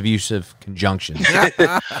excessive use of conjunctions.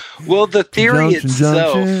 Well, the theory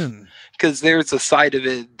itself, because there's a side of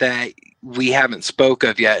it that we haven't spoke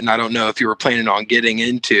of yet, and I don't know if you were planning on getting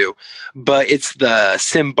into, but it's the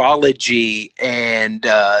symbology and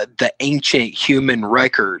the ancient human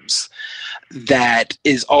records that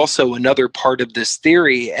is also another part of this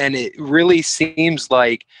theory. And it really seems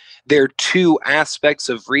like there are 2 aspects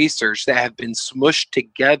of research that have been smushed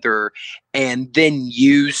together and then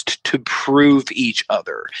used to prove each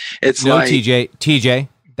other. It's no, like TJ,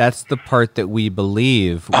 that's the part that we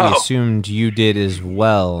believe. We assumed you did as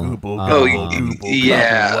well.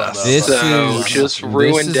 Yeah. This is just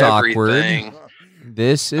ruined everything. Awkward.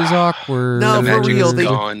 This is awkward. No, for real.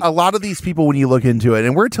 A lot of these people, when you look into it,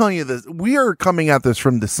 and we're telling you this, we are coming at this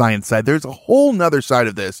from the science side. There's a whole nother side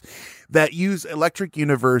of this that use electric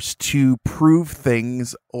universe to prove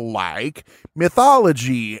things like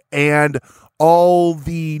mythology and all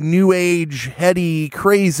the new age heady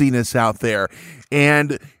craziness out there.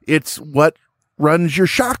 And it's what runs your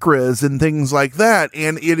chakras and things like that.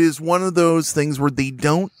 And it is one of those things where they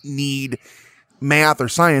don't need math or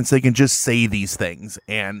science. They can just say these things,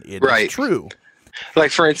 and it is true.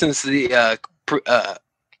 Like, for instance, the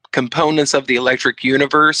components of the electric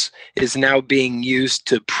universe is now being used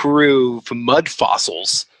to prove mud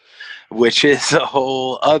fossils, which is a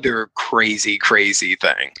whole other crazy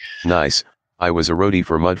thing. Nice. I was a roadie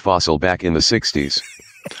for Mud Fossil back in the 60s.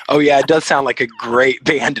 Oh yeah, it does sound like a great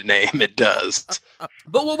band name. It does.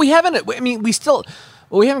 But what we haven't,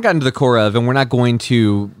 we haven't gotten to the core of, and we're not going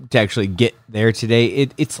to actually get there today.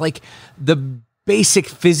 It's like the basic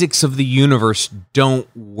physics of the universe don't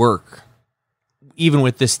work. even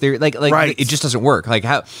with this theory, like Right. it just doesn't work. Like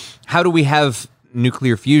how do we have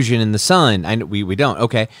nuclear fusion in the sun? I know we don't.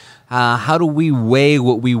 Okay, how do we weigh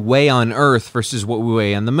what we weigh on Earth versus what we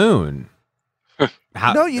weigh on the moon?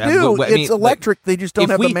 No, you do. It's electric. They just don't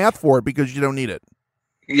have the math for it because you don't need it.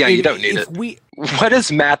 Yeah, you don't need it. What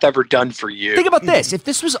has math ever done for you? Think about this. If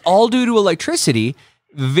this was all due to electricity,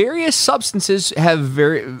 various substances have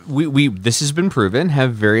this has been proven,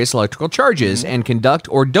 have various electrical charges and conduct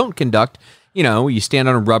or don't conduct. You know, you stand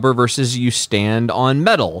on rubber versus you stand on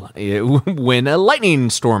metal when a lightning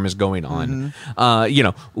storm is going on. You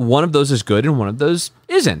know, one of those is good and one of those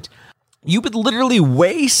isn't. You would literally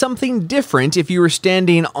weigh something different if you were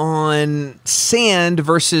standing on sand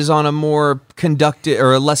versus on a more conductive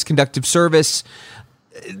or a less conductive surface.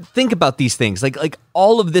 Think about these things. Like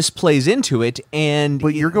all of this plays into it, and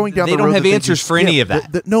but you're going down. They don't have answers for any of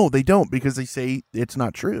that. No, they don't, because they say it's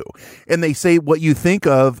not true, and they say what you think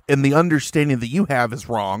of and the understanding that you have is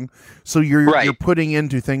wrong. So you're putting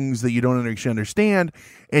into things that you don't actually understand,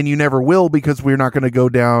 and you never will, because we're not going to go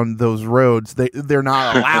down those roads. They're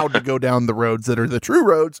not allowed to go down the roads that are the true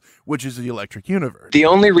roads, which is the electric universe. The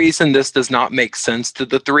only reason this does not make sense to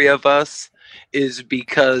the three of us is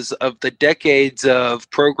because of the decades of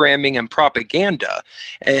programming and propaganda.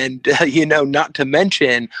 And, not to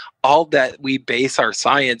mention all that we base our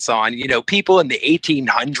science on. People in the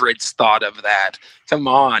 1800s thought of that. Come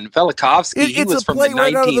on, Velikovsky, he was from the 1960s.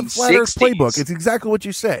 Right out of the Flat Earth Playbook. It's exactly what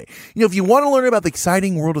you say. If you want to learn about the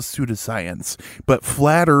exciting world of pseudoscience, but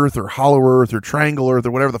Flat Earth or Hollow Earth or Triangle Earth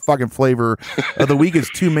or whatever the fucking flavor of the week is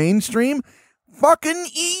too mainstream, fucking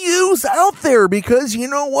EU's out there, because you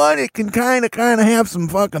know what? It can kind of have some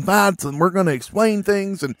fucking thoughts, and we're going to explain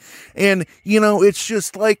things, and it's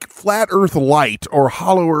just like Flat Earth Light or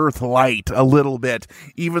Hollow Earth Light a little bit,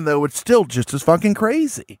 even though it's still just as fucking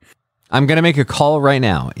crazy. I'm going to make a call right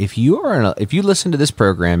now. If you listen to this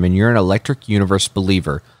program and you're an Electric Universe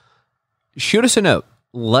believer, shoot us a note.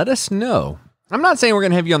 Let us know. I'm not saying we're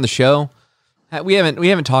going to have you on the show. We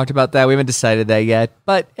haven't talked about that. We haven't decided that yet.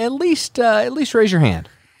 But at least raise your hand.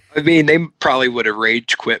 I mean, they probably would have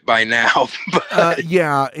rage quit by now.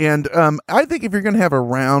 Yeah, and I think if you're going to have a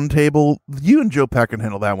round table, you and Joe Peck can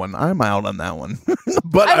handle that one. I'm out on that one.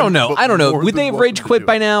 But I don't know. Would they have rage quit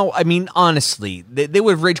by now? I mean, honestly, they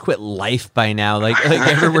would have rage quit life by now. Like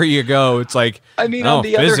everywhere you go, it's like, I mean, on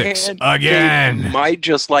the physics other hand, again. They might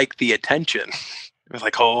just like the attention. It's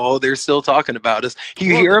like, oh, they're still talking about us.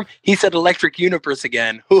 You hear him? He said Electric Universe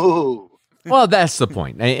again. Ooh. Well, that's the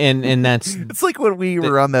point. And that's... It's like when we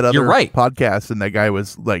were on that other podcast, and that guy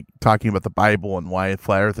was like talking about the Bible and why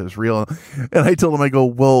Flat Earth is real. And I told him, I go,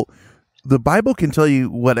 well, the Bible can tell you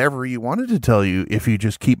whatever you wanted to tell you if you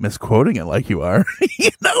just keep misquoting it like you are.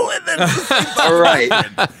 And then all right.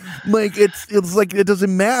 Like it's like it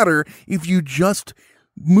doesn't matter if you just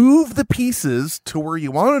move the pieces to where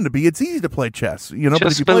you want them to be. It's easy to play chess, Just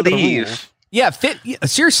but if you play the believe. rules, Yeah,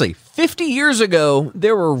 seriously, 50 years ago,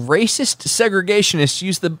 there were racist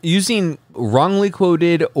segregationists using wrongly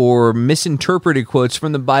quoted or misinterpreted quotes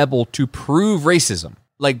from the Bible to prove racism.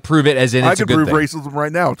 Like, prove it as in it's a good thing. I can prove racism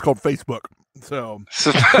right now. It's called Facebook. So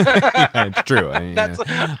yeah, it's true. I mean,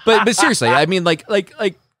 but seriously, I mean, like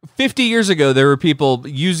 50 years ago, there were people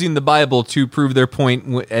using the Bible to prove their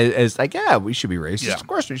point as like, yeah, we should be racist. Yeah. Of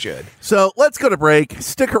course we should. So let's go to break.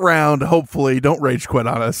 Stick around. Hopefully, don't rage quit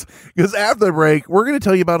on us, because after the break, we're going to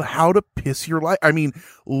tell you about how to piss your life. I mean,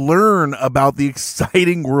 learn about the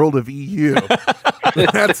exciting world of EU.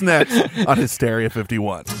 That's next on Hysteria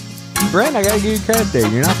 51. Brent, I got to give you credit there.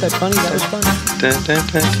 You're not that funny. That was funny.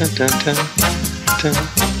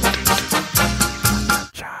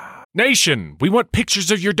 Nation, we want pictures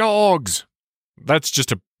of your dogs. That's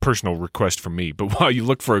just a personal request from me, but while you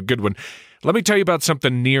look for a good one, let me tell you about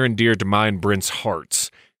something near and dear to mine Brent's hearts: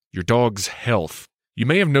 your dog's health. You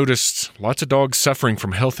may have noticed lots of dogs suffering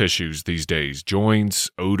from health issues these days. Joints,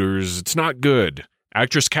 odors, it's not good.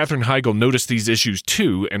 Actress Katherine Heigl noticed these issues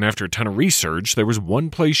too, and after a ton of research, there was one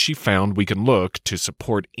place she found we can look to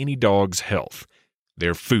support any dog's health: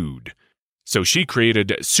 their food. So she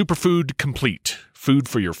created Superfood Complete, food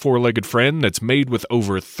for your four-legged friend that's made with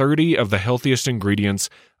over 30 of the healthiest ingredients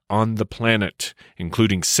on the planet,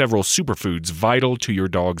 including several superfoods vital to your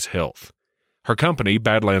dog's health. Her company,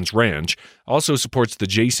 Badlands Ranch, also supports the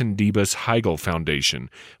Jason Debus Heigl Foundation,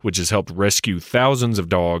 which has helped rescue thousands of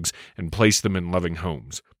dogs and place them in loving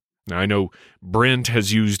homes. Now, I know Brent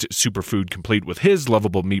has used Superfood Complete with his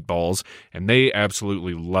lovable meatballs, and they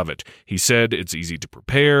absolutely love it. He said it's easy to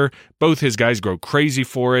prepare, both his guys grow crazy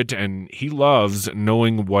for it, and he loves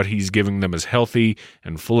knowing what he's giving them is healthy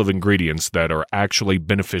and full of ingredients that are actually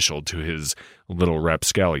beneficial to his little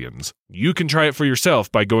rapscallions. You can try it for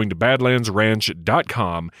yourself by going to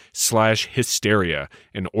badlandsranch.com/hysteria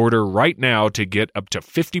and order right now to get up to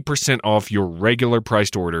 50% off your regular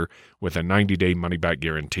priced order with a 90-day money-back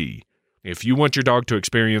guarantee. If you want your dog to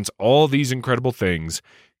experience all these incredible things,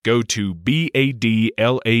 go to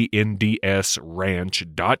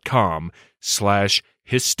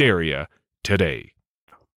badlandsranch.com/hysteria today.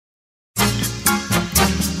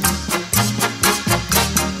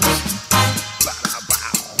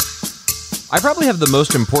 I probably have the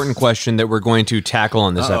most important question that we're going to tackle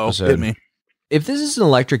on this episode. Hit me. If this is an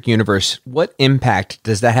electric universe, what impact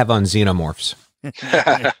does that have on xenomorphs?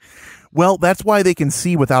 Well, that's why they can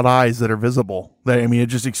see without eyes that are visible. It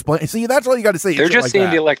just explains. See, that's all you got to say. They're just seeing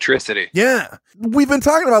the electricity. Yeah. We've been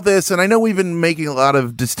talking about this, and I know we've been making a lot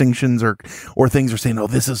of distinctions or things are saying, oh,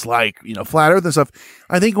 this is like, flat earth and stuff.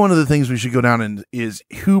 I think one of the things we should go down and is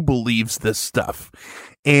who believes this stuff.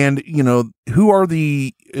 And, who are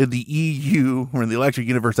the EU or the electric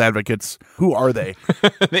universe advocates? Who are they?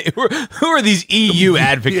 Who are these EU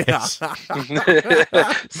advocates?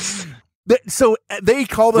 So they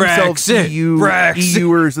call themselves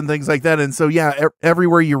EUers and things like that. And so,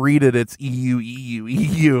 everywhere you read it, it's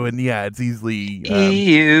EU. And it's easily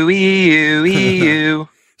EU.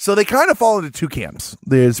 So they kind of fall into two camps.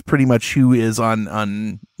 There's pretty much who is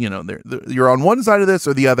on you're on one side of this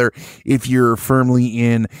or the other if you're firmly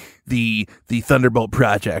in the Thunderbolt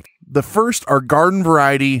project. The first are garden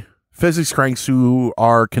variety physics cranks who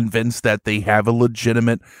are convinced that they have a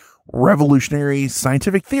legitimate revolutionary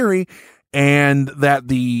scientific theory and that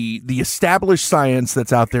the established science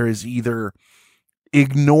that's out there is either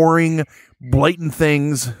ignoring blatant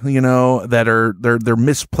things, that are their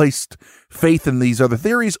misplaced faith in these other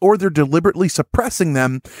theories, or they're deliberately suppressing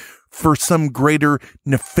them for some greater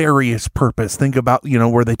nefarious purpose. Think about,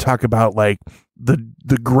 where they talk about like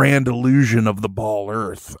the grand illusion of the ball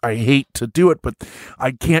Earth. I hate to do it, but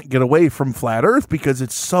I can't get away from flat Earth because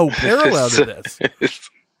it's so parallel to this.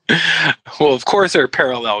 Well, of course they're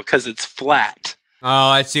parallel because it's flat. Oh,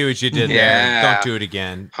 I see what you did there. Don't do it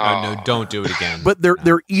again. No, don't do it again. But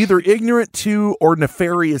they're either ignorant to or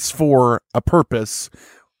nefarious for a purpose,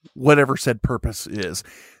 whatever said purpose is.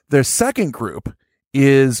 The second group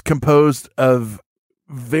is composed of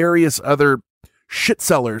various other shit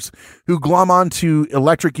sellers who glom onto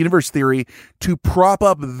electric universe theory to prop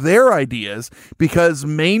up their ideas because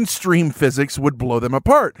mainstream physics would blow them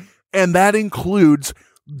apart. And that includes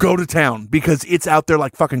go to town because it's out there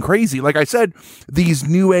like fucking crazy. Like I said, these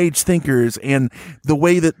new age thinkers and the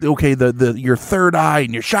way that, the your third eye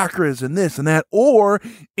and your chakras and this and that, or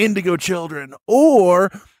indigo children, or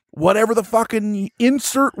whatever the fucking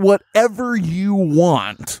insert whatever you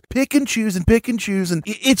want. Pick and choose. And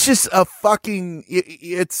it's just a fucking,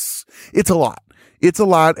 it's a lot. It's a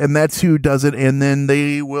lot. And that's who does it. And then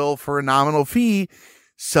they will, for a nominal fee,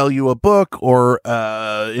 sell you a book or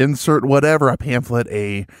insert whatever, a pamphlet.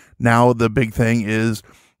 Now the big thing is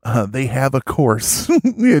they have a course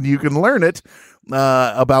and you can learn it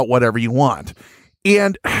about whatever you want.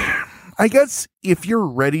 And I guess if you're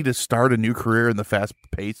ready to start a new career in the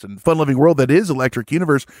fast-paced and fun-loving world that is Electric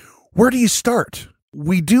Universe, where do you start?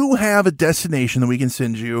 We do have a destination that we can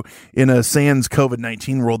send you in a sans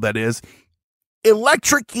COVID-19 world that is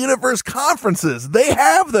Electric Universe conferences. They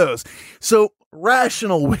have those. So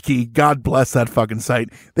Rational Wiki, God bless that fucking site.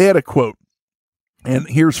 They had a quote, and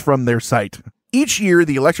here's from their site. Each year,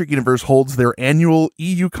 the Electric Universe holds their annual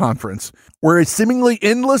EU conference, where a seemingly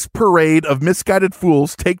endless parade of misguided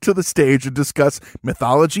fools take to the stage and discuss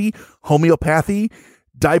mythology, homeopathy,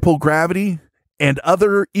 dipole gravity, and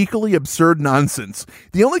other equally absurd nonsense.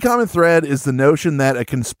 The only common thread is the notion that a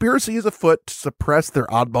conspiracy is afoot to suppress their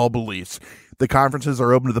oddball beliefs. The conferences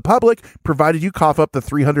are open to the public, provided you cough up the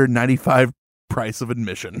 $395 price of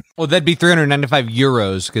admission. Well, that'd be 395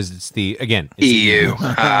 euros because it's EU.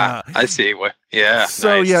 I see.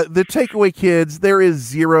 So nice. The takeaway, kids, there is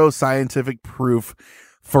zero scientific proof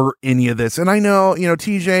for any of this. And I know,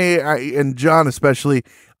 TJ and John especially,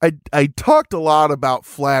 I talked a lot about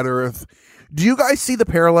flat Earth. Do you guys see the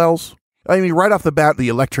parallels? I mean, right off the bat, the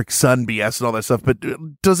electric sun BS and all that stuff, but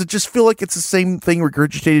does it just feel like it's the same thing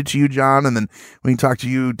regurgitated to you, John? And then we can talk to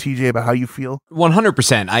you, TJ, about how you feel?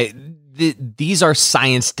 100%. These are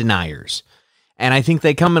science deniers, and I think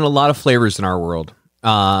they come in a lot of flavors in our world.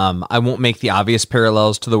 I won't make the obvious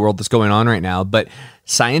parallels to the world that's going on right now, but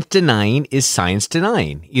science denying is science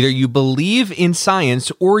denying. Either you believe in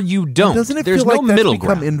science or you don't. Doesn't it There's feel no like middle that's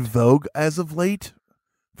become ground. in vogue as of late?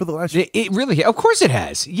 for the last. It really, of course, it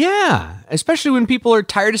has. Yeah, especially when people are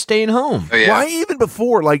tired of staying home. Oh, yeah. Why even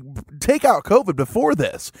before? Like, take out COVID before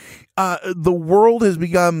this. The world has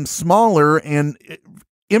become smaller and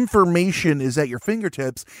information is at your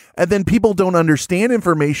fingertips, and then people don't understand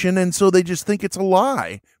information, and so they just think it's a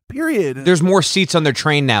lie. Period. There's more seats on their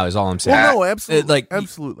train now, is all I'm saying. Well, no, absolutely,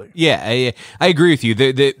 absolutely. Yeah, I agree with you.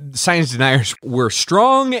 The science deniers were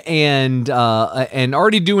strong and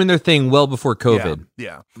already doing their thing well before COVID.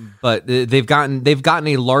 Yeah. But they've gotten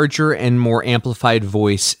a larger and more amplified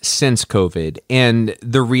voice since COVID, and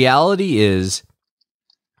the reality is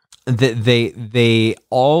that they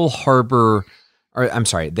all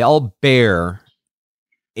they all bear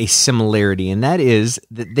a similarity, and that is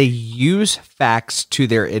that they use facts to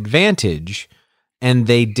their advantage and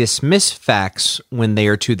they dismiss facts when they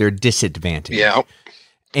are to their disadvantage. Yeah.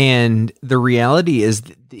 And the reality is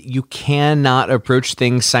that you cannot approach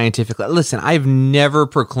things scientifically. Listen, I've never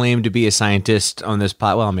proclaimed to be a scientist on this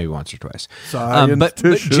pod. Well, maybe once or twice. But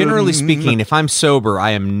generally speaking, if I'm sober,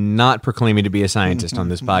 I am not proclaiming to be a scientist on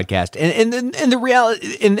this podcast. And the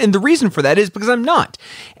reality, and the reason for that is because I'm not.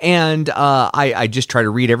 And I just try to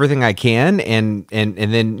read everything I can and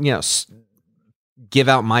then, give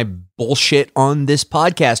out my bullshit on this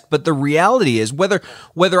podcast. But the reality is whether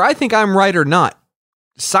I think I'm right or not,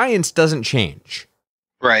 science doesn't change.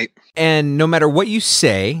 Right. And no matter what you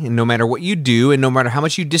say, and no matter what you do, and no matter how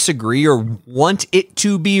much you disagree or want it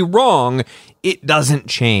to be wrong, it doesn't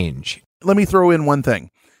change. Let me throw in one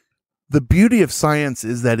thing. The beauty of science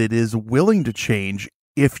is that it is willing to change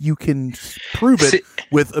if you can prove it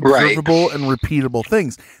with observable and repeatable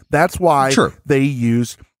things. That's why they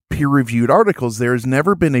use peer-reviewed articles. There has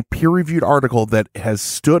never been a peer-reviewed article that has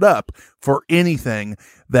stood up for anything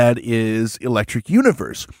that is Electric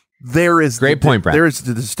Universe. There is great point, Brad. There is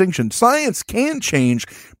the distinction. Science can change,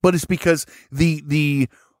 but it's because the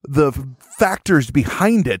factors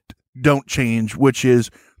behind it don't change, which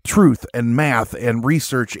is truth and math and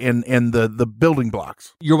research and the building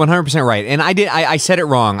blocks. You're 100% right. And I said it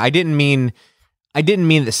wrong. I didn't mean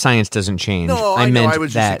that science doesn't change. No, I meant know. I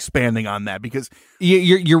was just expanding on that because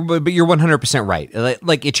you're 100% right.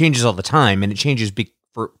 Like it changes all the time, and it changes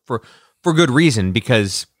for good reason,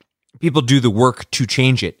 because people do the work to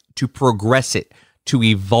change it, to progress it, to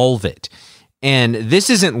evolve it. And this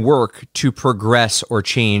isn't work to progress or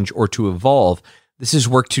change or to evolve. This is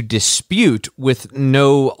work to dispute with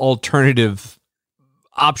no alternative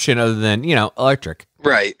option other than, electric.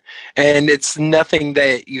 Right. And it's nothing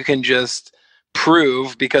that you can just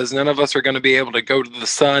prove, because none of us are going to be able to go to the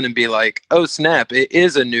sun and be like, oh snap, it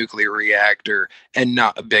is a nuclear reactor and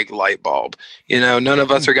not a big light bulb. None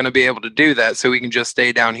of us are going to be able to do that, so we can just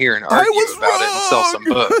stay down here and argue about it and sell some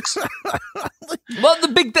books. Well,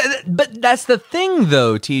 but that's the thing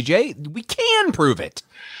though, TJ, we can prove it.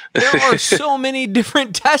 There are so many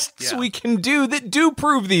different tests we can do that do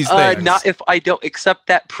prove these things. Not if I don't accept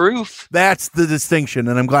that proof. That's the distinction,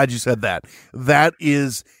 and I'm glad you said that. That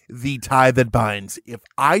is the tie that binds. If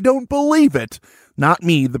I don't believe it, not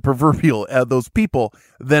me, the proverbial, those people,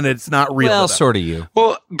 then it's not real. Well, sort of you.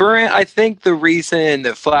 Well, Brent, I think the reason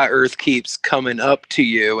that Flat Earth keeps coming up to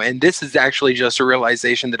you, and this is actually just a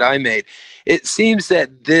realization that I made, it seems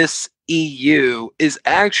that this EU is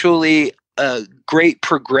actually a great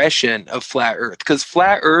progression of Flat Earth, because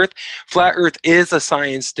Flat Earth is a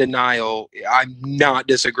science denial. I'm not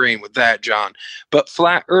disagreeing with that, John, but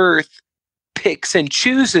Flat Earth picks and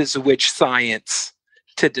chooses which science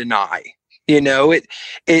to deny.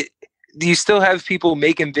 You still have people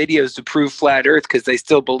making videos to prove Flat Earth because they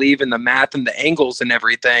still believe in the math and the angles and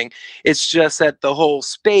everything. It's just that the whole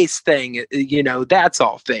space thing, that's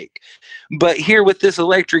all fake. But here with this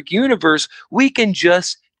Electric Universe, we can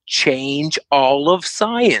just change all of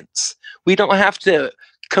science. We don't have to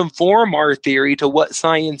conform our theory to what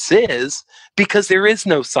science is, because there is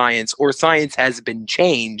no science, or science has been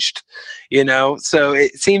changed, so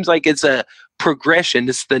it seems like it's a progression.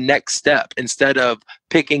 It's the next step. Instead of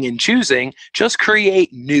picking and choosing, just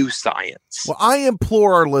create new science. Well, I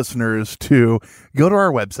implore our listeners to go to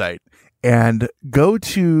our website and go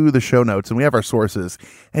to the show notes, and we have our sources,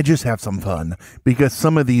 and just have some fun, because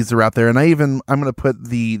some of these are out there. And I'm going to put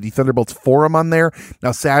the Thunderbolts forum on there.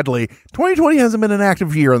 Now, sadly, 2020 hasn't been an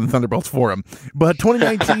active year on the Thunderbolts forum, but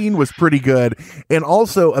 2019 was pretty good. And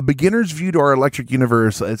also A Beginner's View to Our Electric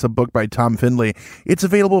Universe. It's a book by Tom Findlay. It's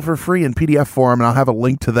available for free in PDF form, and I'll have a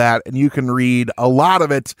link to that, and you can read a lot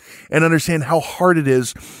of it and understand how hard it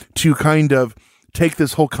is to kind of take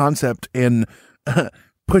this whole concept and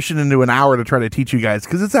pushing into an hour to try to teach you guys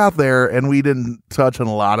because it's out there and we didn't touch on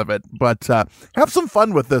a lot of it. But have some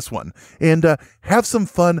fun with this one, and have some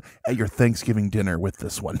fun at your Thanksgiving dinner with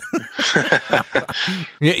this one.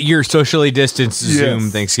 Your socially distanced Zoom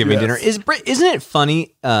Thanksgiving dinner. Isn't it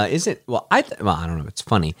funny? I don't know if it's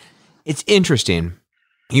funny. It's interesting.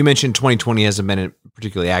 You mentioned 2020 hasn't been a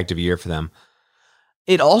particularly active year for them.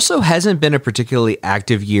 It also hasn't been a particularly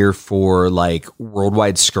active year for like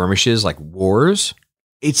worldwide skirmishes, like wars.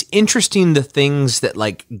 It's interesting the things that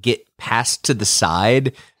like get passed to the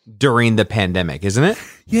side during the pandemic, isn't it?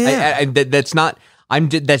 Yeah, that's not.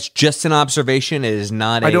 That's just an observation. It is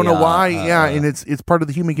not. I don't know why. And it's part of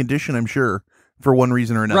the human condition, I'm sure, for one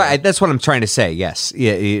reason or another. Right. That's what I'm trying to say. Yes.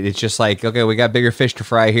 Yeah. It's just like, okay, we got bigger fish to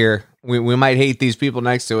fry here. We might hate these people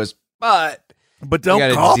next to us, but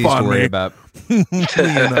don't cough on me. About. You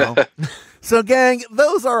know. So, gang,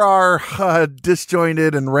 those are our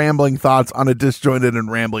disjointed and rambling thoughts on a disjointed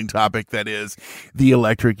and rambling topic that is the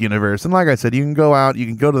electric universe. And like I said, you can go out, you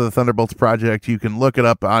can go to the Thunderbolts Project, you can look it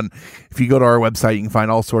up on, if you go to our website, you can find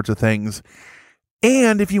all sorts of things.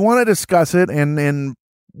 And if you want to discuss it and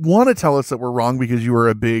want to tell us that we're wrong because you were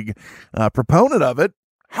a big proponent of it,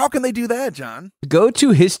 how can they do that, John? Go to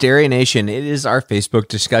Hysteria Nation. It is our Facebook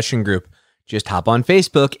discussion group. Just hop on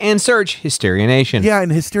Facebook and search Hysteria Nation. Yeah,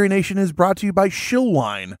 and Hysteria Nation is brought to you by Shill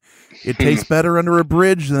Wine. It tastes better under a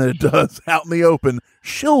bridge than it does out in the open.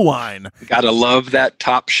 Shill Wine. Gotta love that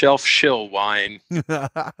top shelf Shill wine.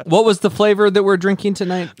 What was the flavor that we're drinking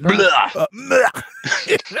tonight?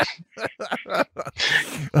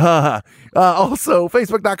 Also,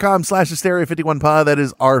 Facebook.com/Hysteria51pod. That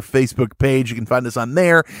is our Facebook page. You can find us on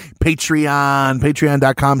there.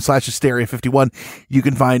 Patreon.com/Hysteria51. You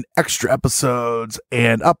can find extra episodes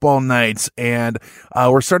and Up All Nights. And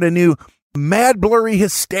we're starting a new Mad Blurry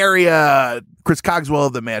Hysteria. Chris Cogswell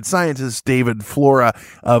of the Mad Scientist, David Flora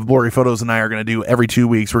of Blurry Photos, and I are going to do every 2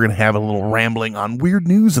 weeks. We're going to have a little rambling on weird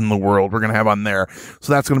news in the world. We're going to have on there.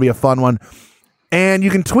 So that's going to be a fun one. And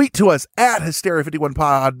you can tweet to us at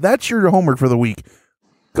Hysteria51pod. That's your homework for the week.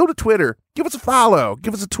 Go to Twitter. Give us a follow.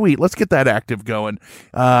 Give us a tweet. Let's get that active going.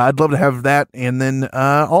 I'd love to have that. And then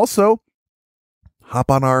also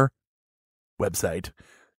hop on our website,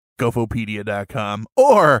 gofopedia.com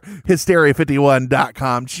or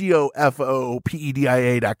hysteria51.com,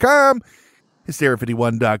 GOFOPEDIA.com,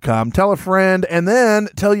 hysteria51.com. Tell a friend, and then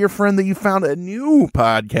tell your friend that you found a new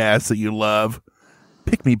podcast that you love.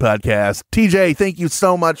 Pick Me Podcast. TJ, thank you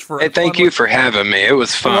so much for thank you for having me. It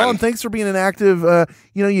was fun. Well, and thanks for being an active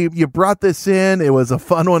you brought this in. It was a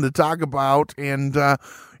fun one to talk about, and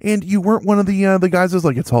you weren't one of the guys who's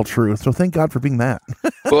like, it's all true. So thank God for being that.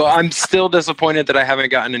 Well, I'm still disappointed that I haven't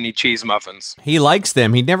gotten any cheese muffins. He likes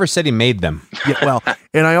them. He never said he made them. Yeah, well,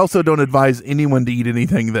 and I also don't advise anyone to eat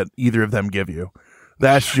anything that either of them give you.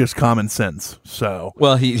 That's just common sense. So,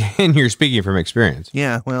 well, and you're speaking from experience.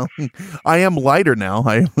 Yeah, well, I am lighter now.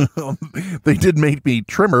 They did make me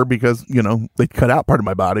trimmer because they cut out part of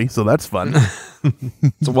my body, so that's fun.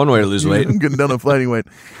 It's one way to lose weight. I'm getting down on fighting weight.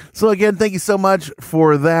 So again, thank you so much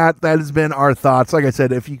for that. That has been our thoughts. Like I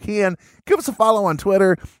said, if you can, give us a follow on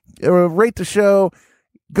Twitter, rate the show.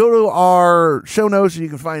 Go to our show notes, and you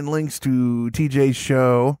can find links to TJ's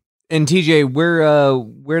show. And TJ,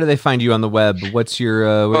 where do they find you on the web? What's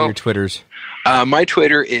your Twitters? My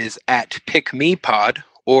Twitter is @PickMePod,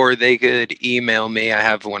 or they could email me. I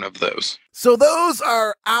have one of those. So those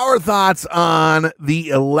are our thoughts on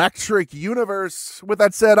the electric universe. With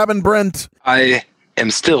that said, I've been Brent. I am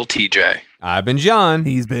still TJ. I've been John.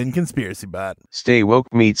 He's been Conspiracy Bot. Stay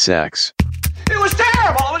woke, meat sacks. It was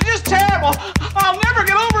terrible. It was just terrible. I'll never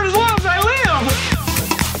get over it as long as I live.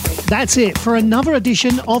 That's it for another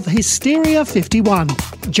edition of Hysteria 51.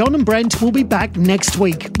 John and Brent will be back next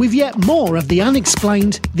week with yet more of the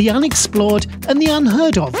unexplained, the unexplored, and the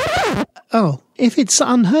unheard of. Oh, if it's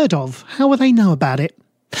unheard of, how will they know about it?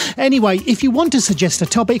 Anyway, if you want to suggest a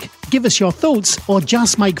topic, give us your thoughts, or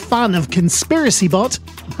just make fun of Conspiracy Bot,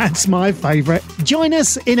 that's my favourite. Join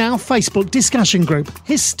us in our Facebook discussion group,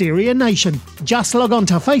 Hysteria Nation. Just log on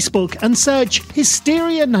to Facebook and search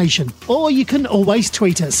Hysteria Nation, or you can always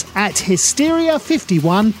tweet us at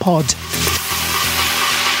Hysteria51pod.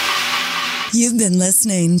 You've been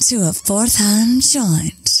listening to a Fourth Hand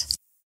Joint.